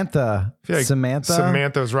 Samantha. I feel like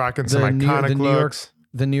Samantha was rocking some iconic looks.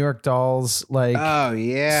 The New York Dolls, like,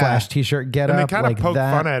 slash t-shirt get up. And they kind of like poke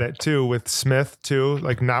that. fun at it too with Smith too,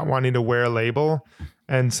 like not wanting to wear a label.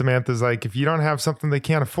 And Samantha's like, if you don't have something they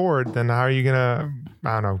can't afford, then how are you gonna?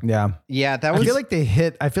 I don't know. Yeah, yeah. That was. I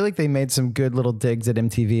feel like they made some good little digs at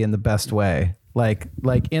MTV in the best way, like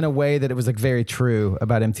in a way that it was like very true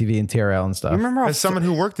about MTV and TRL and stuff. Remember, as someone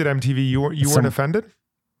who worked at MTV, you weren't offended?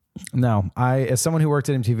 No, as someone who worked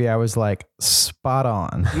at MTV, I was like, spot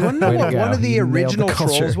on. You want to know Way to what go. one of the You nailed original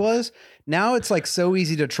culture. trolls was? Now it's like so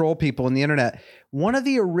easy to troll people on the internet. One of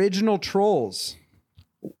the original trolls,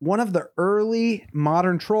 one of the early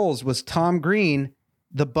modern trolls was Tom Green,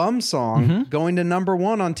 the Bum song going to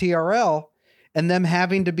 #1 on TRL, and them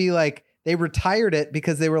having to be like, they retired it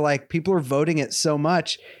because they were like, people are voting it so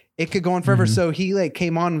much, it could go on forever. So he like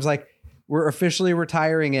came on and was like, we're officially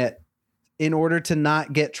retiring it in order to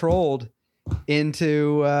not get trolled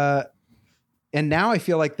into, and now I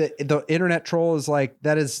feel like the internet troll is like,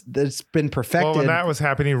 that's been perfected. Well, when that was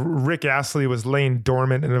happening, Rick Astley was laying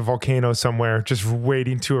dormant in a volcano somewhere, just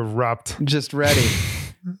waiting to erupt. Just ready.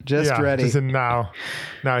 Ready. And now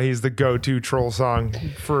he's the go-to troll song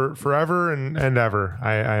for forever and ever,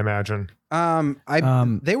 I imagine.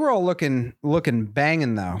 They were all looking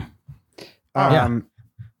banging though. Yeah.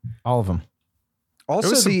 All of them. Also,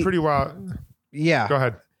 it was some pretty wild. Yeah. Go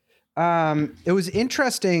ahead. It was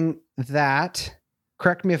interesting that,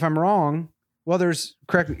 correct me if I'm wrong. Well,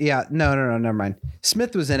 no, never mind.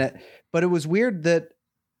 Smith was in it, but it was weird that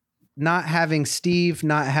not having Steve,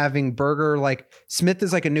 not having Berger, like Smith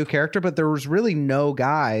is like a new character, but there was really no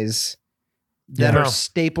guys that are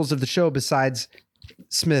staples of the show besides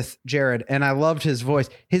Smith, Jared. And I loved his voice.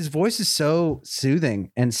 His voice is so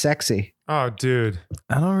soothing and sexy. Oh, dude.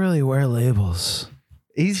 I don't really wear labels.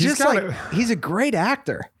 He's a great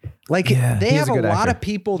actor. Like they have a lot of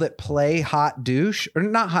people that play hot douche or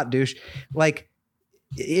not hot douche. Like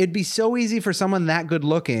it'd be so easy for someone that good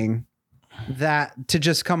looking that to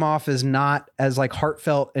just come off as not as like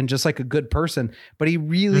heartfelt and just like a good person. But he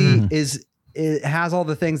really it has all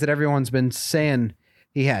the things that everyone's been saying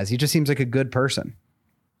he has. He just seems like a good person.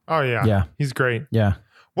 Oh yeah. Yeah. He's great. Yeah.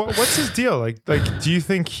 What's his deal? Like, do you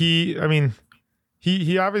think he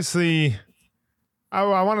obviously,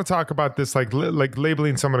 I want to talk about this, like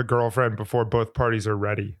labeling someone a girlfriend before both parties are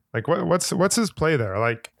ready. Like what's his play there?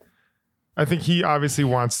 Like, I think he obviously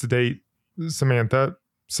wants to date Samantha.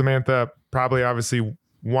 Samantha probably obviously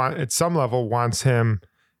at some level wants him,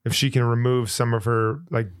 if she can remove some of her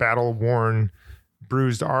like battle worn,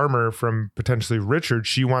 bruised armor from potentially Richard,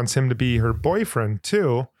 she wants him to be her boyfriend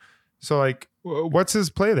too. So like, what's his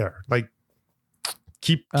play there? Like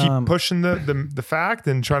keep pushing the fact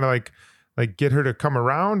and trying to like get her to come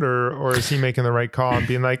around, or is he making the right call and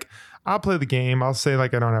being like, I'll play the game. I'll say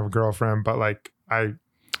like I don't have a girlfriend, but like I'll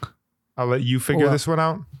let you figure this one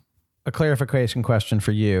out. A clarification question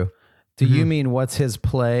for you. Do you mean what's his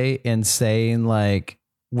play in saying like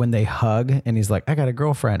when they hug and he's like, I got a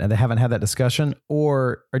girlfriend, and they haven't had that discussion?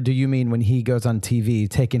 Or do you mean when he goes on TV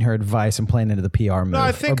taking her advice and playing into the PR move? No,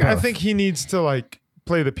 I think he needs to like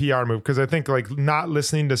play the PR move, because I think like not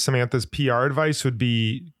listening to Samantha's PR advice would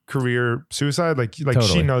be career suicide. Like totally.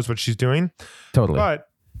 She knows what she's doing. Totally. But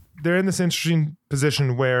they're in this interesting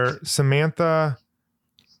position where Samantha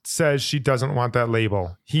says she doesn't want that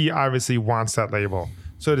label. He obviously wants that label.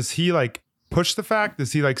 So does he like push the fact?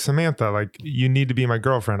 Does he like, Samantha, like you need to be my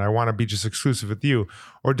girlfriend. I want to be just exclusive with you.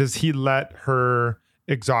 Or does he let her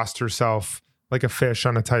exhaust herself like a fish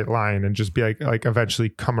on a tight line and just be like eventually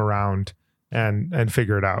come around and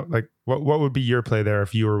figure it out? Like what would be your play there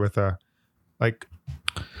if you were with a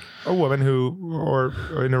woman who,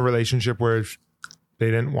 or in a relationship where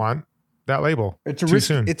they didn't want that label? It's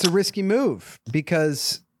a risky move,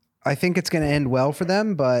 because I think it's going to end well for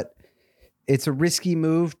them, but it's a risky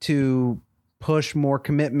move to push more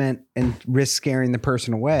commitment and risk scaring the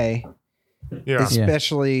person away. Yeah.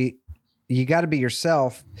 Especially you got to be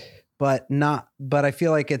yourself, but I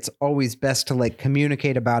feel like it's always best to like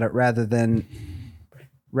communicate about it rather than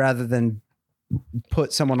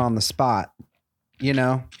put someone on the spot, you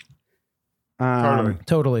know?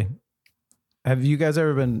 Totally. Have you guys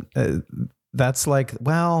ever been, that's like,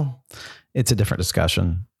 well, it's a different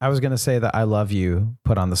discussion. I was going to say that I love you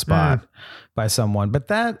put on the spot by someone, but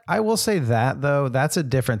that, I will say that though, that's a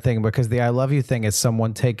different thing, because the I love you thing is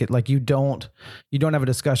someone take it, like you don't have a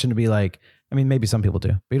discussion to be like, I mean, maybe some people do,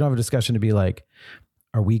 but you don't have a discussion to be like,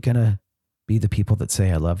 are we going to be the people that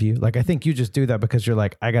say I love you? Like, I think you just do that because you're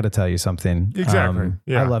like, I got to tell you something. Exactly.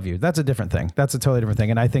 I love you. That's a different thing. That's a totally different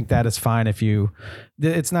thing. And I think that is fine if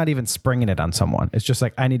it's not even springing it on someone. It's just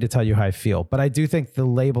like, I need to tell you how I feel. But I do think the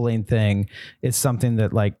labeling thing is something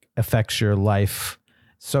that like affects your life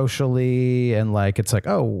socially. And like, it's like,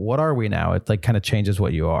 oh, what are we now? It like kind of changes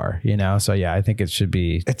what you are, you know? So yeah, I think it should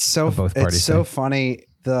be both parties. It's so funny.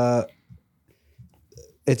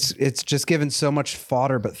 It's just given so much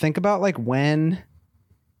fodder, but think about like when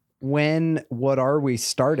What Are We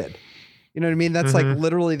started, you know what I mean? That's like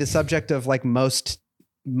literally the subject of like most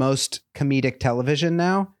comedic television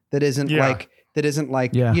now that isn't like that isn't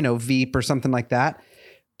like, Veep or something like that.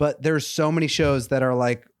 But there's so many shows that are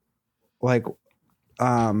like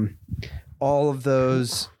all of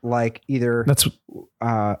those, like either That's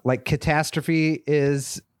like Catastrophe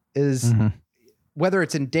is whether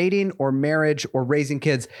it's in dating or marriage or raising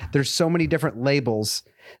kids, there's so many different labels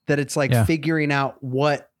that it's like figuring out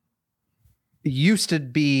what used to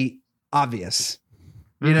be obvious.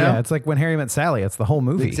 You know? Yeah, it's like When Harry Met Sally. It's the whole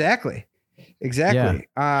movie. Exactly.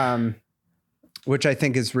 Which I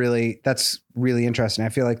think is that's really interesting. I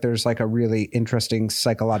feel like there's like a really interesting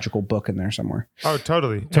psychological book in there somewhere. Oh,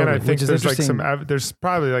 totally. And I think there's like there's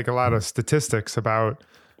probably like a lot of statistics about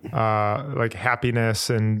like happiness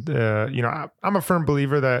and, I'm a firm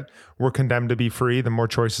believer that we're condemned to be free. The more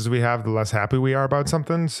choices we have, the less happy we are about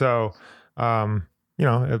something. So,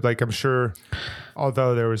 like I'm sure,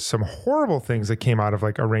 although there was some horrible things that came out of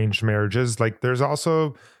like arranged marriages, like there's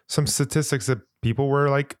also some statistics that people were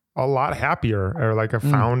like a lot happier or like have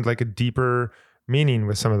found like a deeper meaning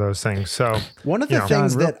with some of those things. So one of the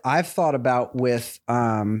things that I've thought about with,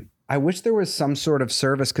 I wish there was some sort of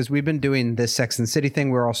service because we've been doing this Sex and the City thing.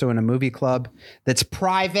 We're also in a movie club that's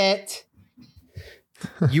private.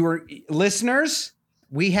 Listeners,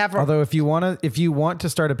 we have. Although if you want to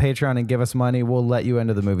start a Patreon and give us money, we'll let you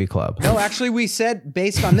into the movie club. No, actually, we said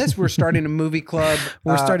based on this, we're starting a movie club.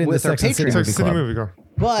 We're starting with the our Sex and the City Patreon. movie club.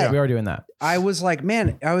 But we are doing that. I was like,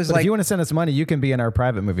 man, if you want to send us money, you can be in our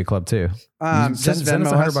private movie club too. Just send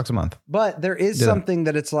us $100 a month. But there is something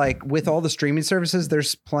that it's like with all the streaming services,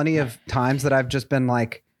 there's plenty of times that I've just been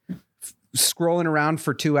like scrolling around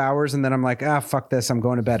for 2 hours and then I'm like, fuck this, I'm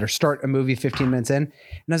going to bed, or start a movie 15 minutes in. And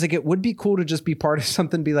I was like, it would be cool to just be part of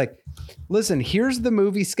something, be like, listen, here's the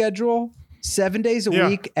movie schedule, 7 days a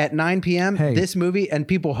week at 9 p.m. This movie, and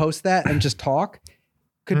people host that and just talk.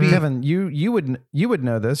 Could be Kevin, you would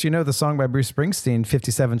know this. You know the song by Bruce Springsteen,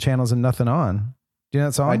 57 Channels and Nothing On. Do you know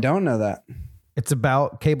that song? I don't know that. It's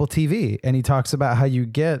about cable TV, and he talks about how you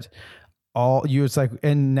get it's like,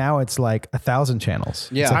 and now it's like 1,000 channels.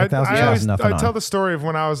 Yeah. It's like 1,000 channels and nothing I on. tell the story of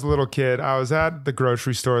when I was a little kid. I was at the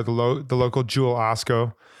grocery store, the local Jewel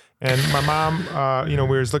Osco, and my mom,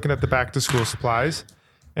 we was looking at the back to school supplies,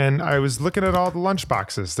 and I was looking at all the lunch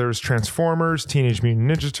boxes. There was Transformers, Teenage Mutant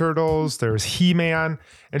Ninja Turtles, there was He-Man,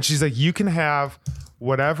 and she's like, you can have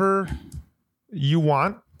whatever you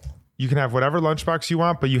want. You can have whatever lunchbox you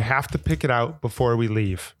want, but you have to pick it out before we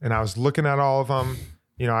leave. And I was looking at all of them.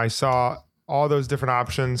 I saw all those different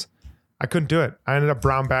options. I couldn't do it. I ended up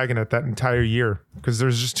brown bagging it that entire year because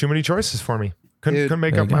there's just too many choices for me. Couldn't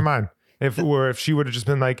make up my mind. If she would have just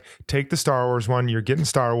been like, take the Star Wars one, you're getting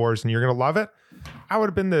Star Wars and you're going to love it, I would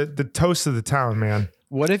have been the toast of the town, man.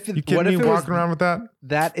 What if you kidding me walking around with that?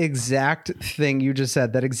 That exact thing you just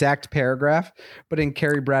said, that exact paragraph, but in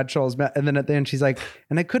Carrie Bradshaw's, and then at the end she's like,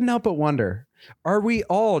 and I couldn't help but wonder, are we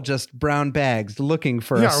all just brown bags looking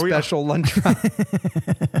for a special lunch box?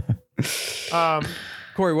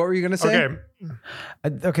 Corey, what were you going to say?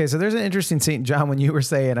 Okay, so there's an interesting scene, John, when you were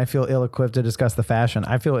saying, I feel ill-equipped to discuss the fashion.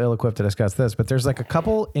 I feel ill-equipped to discuss this, but there's like a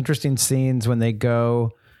couple interesting scenes when they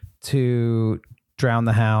go to drown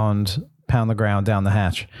the hound, pound the ground, down the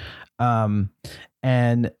hatch.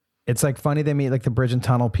 And it's like funny they meet like the bridge and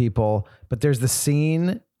tunnel people, but there's the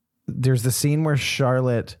scene where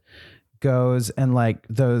Charlotte goes and like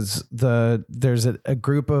there's a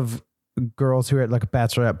group of girls who are at like a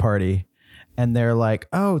bachelorette party and they're like,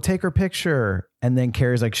 oh, take her picture. And then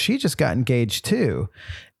Carrie's like, she just got engaged too.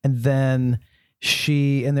 And then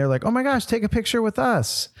they're like, oh my gosh, take a picture with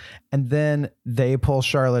us. And then they pull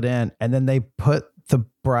Charlotte in and then they put the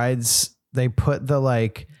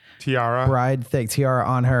like tiara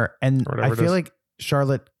on her. And I feel like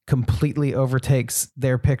Charlotte completely overtakes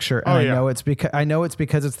their picture. And I know it's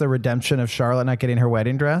because it's the redemption of Charlotte not getting her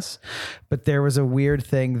wedding dress. But there was a weird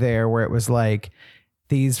thing there where it was like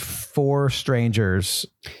these four strangers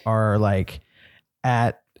are like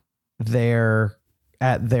at their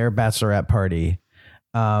bachelorette party.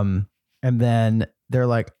 And then they're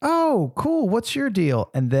like, oh, cool. What's your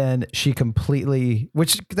deal? And then she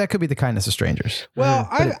which that could be the kindness of strangers. Well,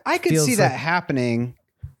 I could see that happening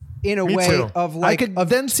in a way too. Of like, I could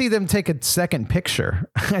then see them take a second picture.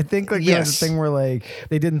 I think like there's a thing where like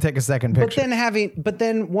they didn't take a second picture. But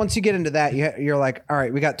then once you get into that, you're like, all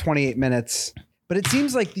right, we got 28 minutes. But it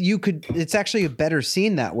seems like it's actually a better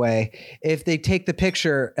scene that way. If they take the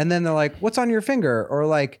picture and then they're like, what's on your finger? Or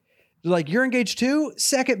like you're engaged too?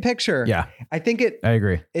 Second picture. Yeah. I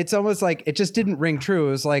agree. It's almost like it just didn't ring true.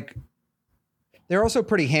 It was like, they're also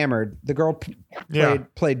pretty hammered. The girl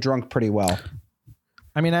played drunk pretty well.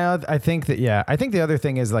 I mean, I think that, I think the other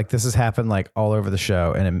thing is like, this has happened like all over the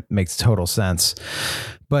show and it makes total sense,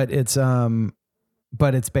 but it's,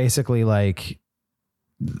 but it's basically like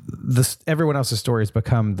everyone else's stories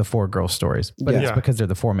become the 4 girls' stories, but it's because they're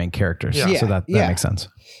the 4 main characters. Yeah. So that makes sense.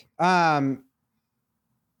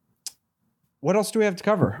 What else do we have to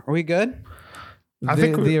cover? Are we good? I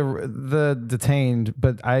think the detained,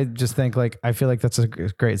 but I just think I feel like that's a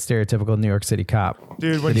great stereotypical New York City cop.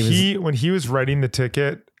 Dude, when he was writing the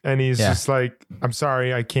ticket and he's just like, I'm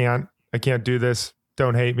sorry, I can't do this.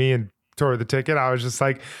 Don't hate me. And tore the ticket. I was just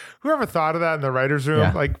like, whoever thought of that in the writer's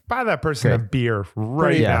room, like buy that person a beer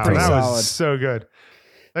right now. That solid. Was so good.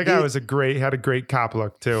 That guy had a great cop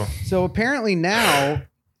look too. So apparently now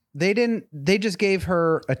they just gave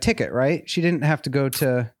her a ticket, right? She didn't have to go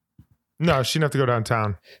to. No, she didn't have to go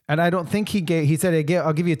downtown. And I don't think he said,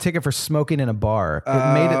 I'll give you a ticket for smoking in a bar.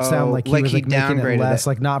 It made it sound like he was making it less,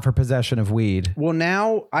 not for possession of weed. Well,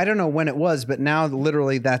 now, I don't know when it was, but now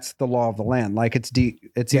literally that's the law of the land. Like it's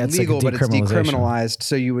illegal, but it's decriminalized.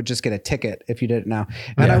 So you would just get a ticket if you did it now.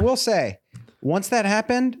 And I will say, once that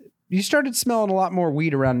happened, you started smelling a lot more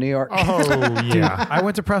weed around New York. Oh, yeah. I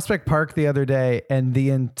went to Prospect Park the other day and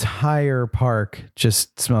the entire park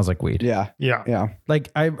just smells like weed. Yeah. Like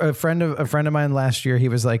a friend of mine last year, he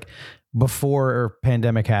was like, before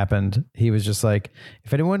pandemic happened, he was just like,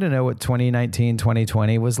 if anyone wanted to know what 2019,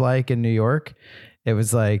 2020 was like in New York, it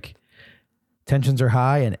was like tensions are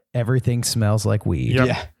high and everything smells like weed. Yep.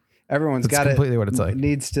 Yeah. Everyone's got completely what it's like.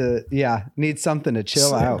 Needs something to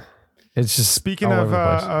chill out. It's just speaking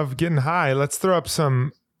of getting high. Let's throw up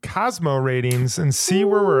some Cosmo ratings and see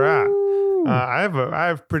where we're at. I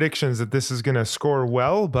have predictions that this is going to score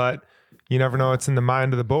well, but you never know what's in the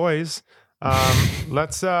mind of the boys.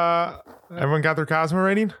 Let's everyone got their Cosmo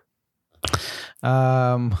rating?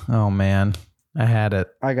 Oh man, I had it.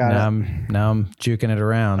 I got it. Now I'm juking it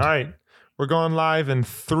around. All right, we're going live in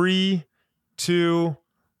 3, 2,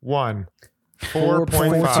 1.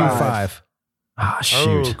 4.25. Ah, shoot.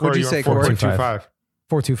 Oh, Corey, What'd you say, Corey? 4.25.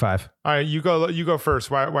 4.25. All right, you go first.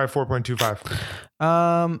 Why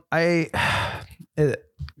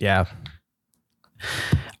 4.25?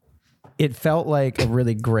 It felt like a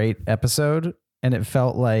really great episode, and it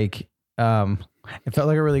felt like a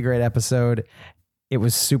really great episode. It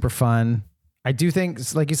was super fun. I do think,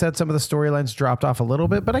 like you said, some of the storylines dropped off a little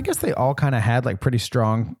bit, but I guess they all kind of had like pretty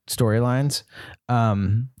strong storylines.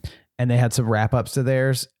 And they had some wrap ups to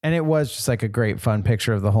theirs. And it was just like a great fun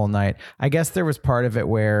picture of the whole night. I guess there was part of it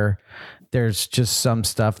where there's just some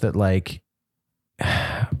stuff that like,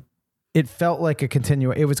 it felt like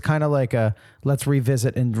it was kind of like a let's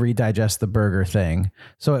revisit and redigest the burger thing.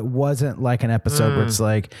 So it wasn't like an episode where it's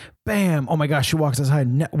like, bam, oh my gosh, she walks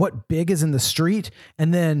outside. What big is in the street?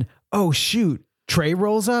 And then, oh shoot, tray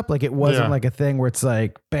rolls up. Like it wasn't like a thing where it's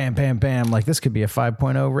like bam, bam, bam. Like this could be a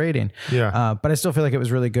 5.0 rating. Yeah. But I still feel like it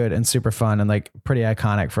was really good and super fun and like pretty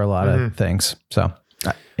iconic for a lot of things. So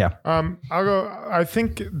yeah. I'll go. I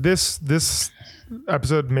think this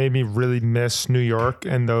episode made me really miss New York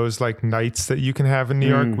and those like nights that you can have in New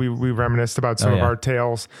York. We reminisced about some of our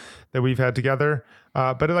tales that we've had together.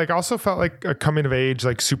 But it like also felt like a coming of age,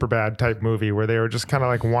 like Superbad type movie where they were just kind of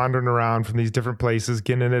like wandering around from these different places,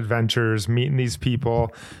 getting in adventures, meeting these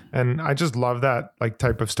people. And I just love that like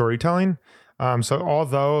type of storytelling. So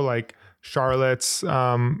although like Charlotte's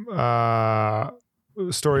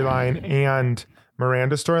storyline and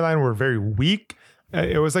Miranda's storyline were very weak,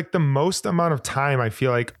 it was like the most amount of time I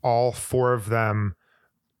feel like all 4 of them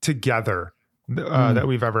together that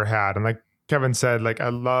we've ever had. And like Kevin said, like I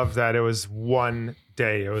love that it was one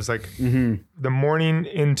day. It was like the morning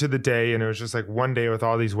into the day, and it was just like one day with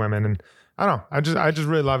all these women. And I don't know, I just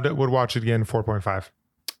really loved it. Would watch it again. 4.5.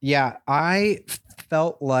 Yeah, I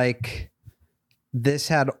felt like this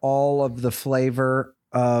had all of the flavor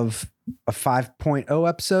of a 5.0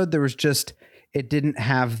 episode. There was just, it didn't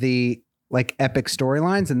have the like epic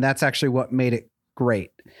storylines, and that's actually what made it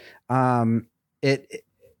great. It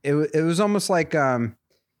was almost like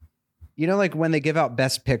you know, like when they give out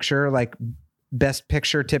Best Picture, like Best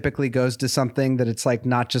Picture typically goes to something that it's like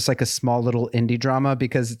not just like a small little indie drama,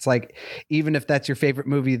 because it's like, even if that's your favorite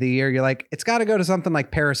movie of the year, you're like, it's got to go to something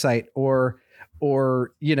like Parasite or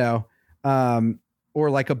you know, or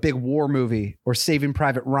like a big war movie or Saving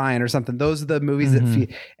Private Ryan or something. Those are the movies that feel,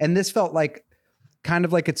 and this felt like kind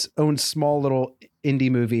of like its own small little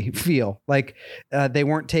indie movie feel. Like they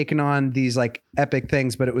weren't taking on these like epic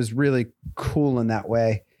things, but it was really cool in that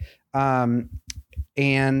way. And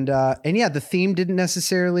yeah, the theme didn't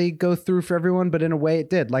necessarily go through for everyone, but in a way it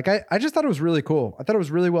did. Like, I just thought it was really cool. I thought it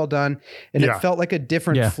was really well done, and it felt like a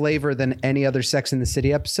different flavor than any other Sex and the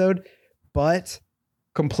City episode, but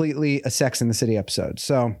completely a Sex and the City episode.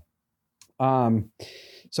 So I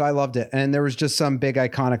loved it. And there was just some big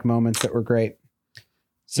iconic moments that were great.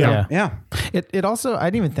 So, yeah. It also, I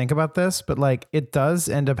didn't even think about this, but like it does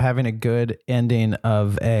end up having a good ending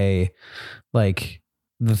of a like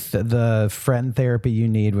the friend therapy you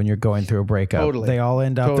need when you're going through a breakup. Totally. They all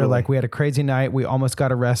end up, they're like, we had a crazy night. We almost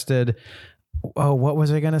got arrested. Oh, what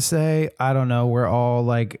was I going to say? I don't know. We're all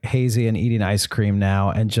like hazy and eating ice cream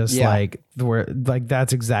now. And just like, we're like,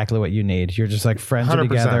 that's exactly what you need. You're just like friends are 100%.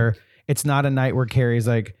 together. It's not a night where Carrie's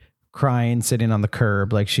like crying, sitting on the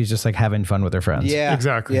curb. Like she's just like having fun with her friends. Yeah.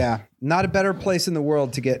 Exactly. Yeah. Not a better place in the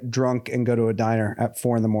world to get drunk and go to a diner at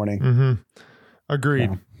 4 a.m. Mm-hmm.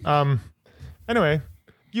 Agreed. Anyway,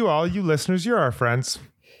 you listeners, you're our friends.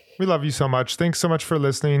 We love you so much. Thanks so much for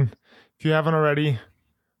listening. If you haven't already,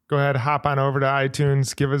 go ahead, hop on over to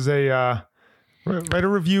iTunes, give us a write a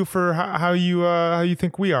review for how you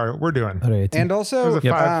think we're doing. And also, There's a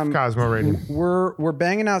 5 Cosmo rating. We're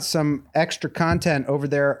banging out some extra content over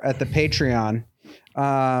there at the Patreon.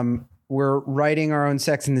 We're writing our own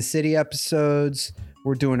Sex and the City episodes.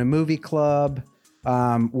 We're doing a movie club.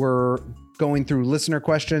 We're going through listener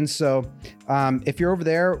questions. So if you're over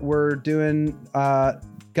there, we're doing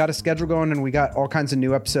got a schedule going, and we got all kinds of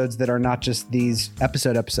new episodes that are not just these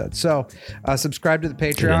episodes. So subscribe to the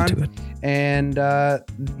Patreon, and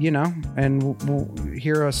and we'll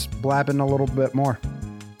hear us blabbing a little bit more.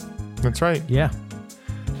 That's right. Yeah.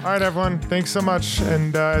 All right, everyone. Thanks so much.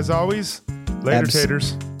 And as always, later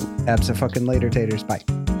taters. Abso-fucking-later-taters. Bye.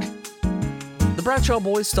 The Bradshaw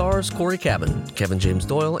Boys stars Corey Cabin, Kevin James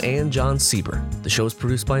Doyle, and John Sieber. The show is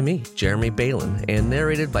produced by me, Jeremy Balin, and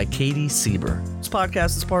narrated by Katie Sieber. This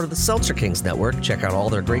podcast is part of the Seltzer Kings Network. Check out all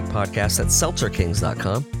their great podcasts at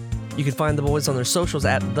seltzerkings.com. You can find the boys on their socials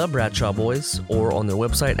at The Bradshaw Boys or on their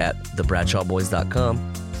website at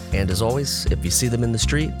thebradshawboys.com. And as always, if you see them in the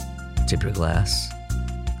street, tip your glass.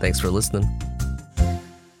 Thanks for listening.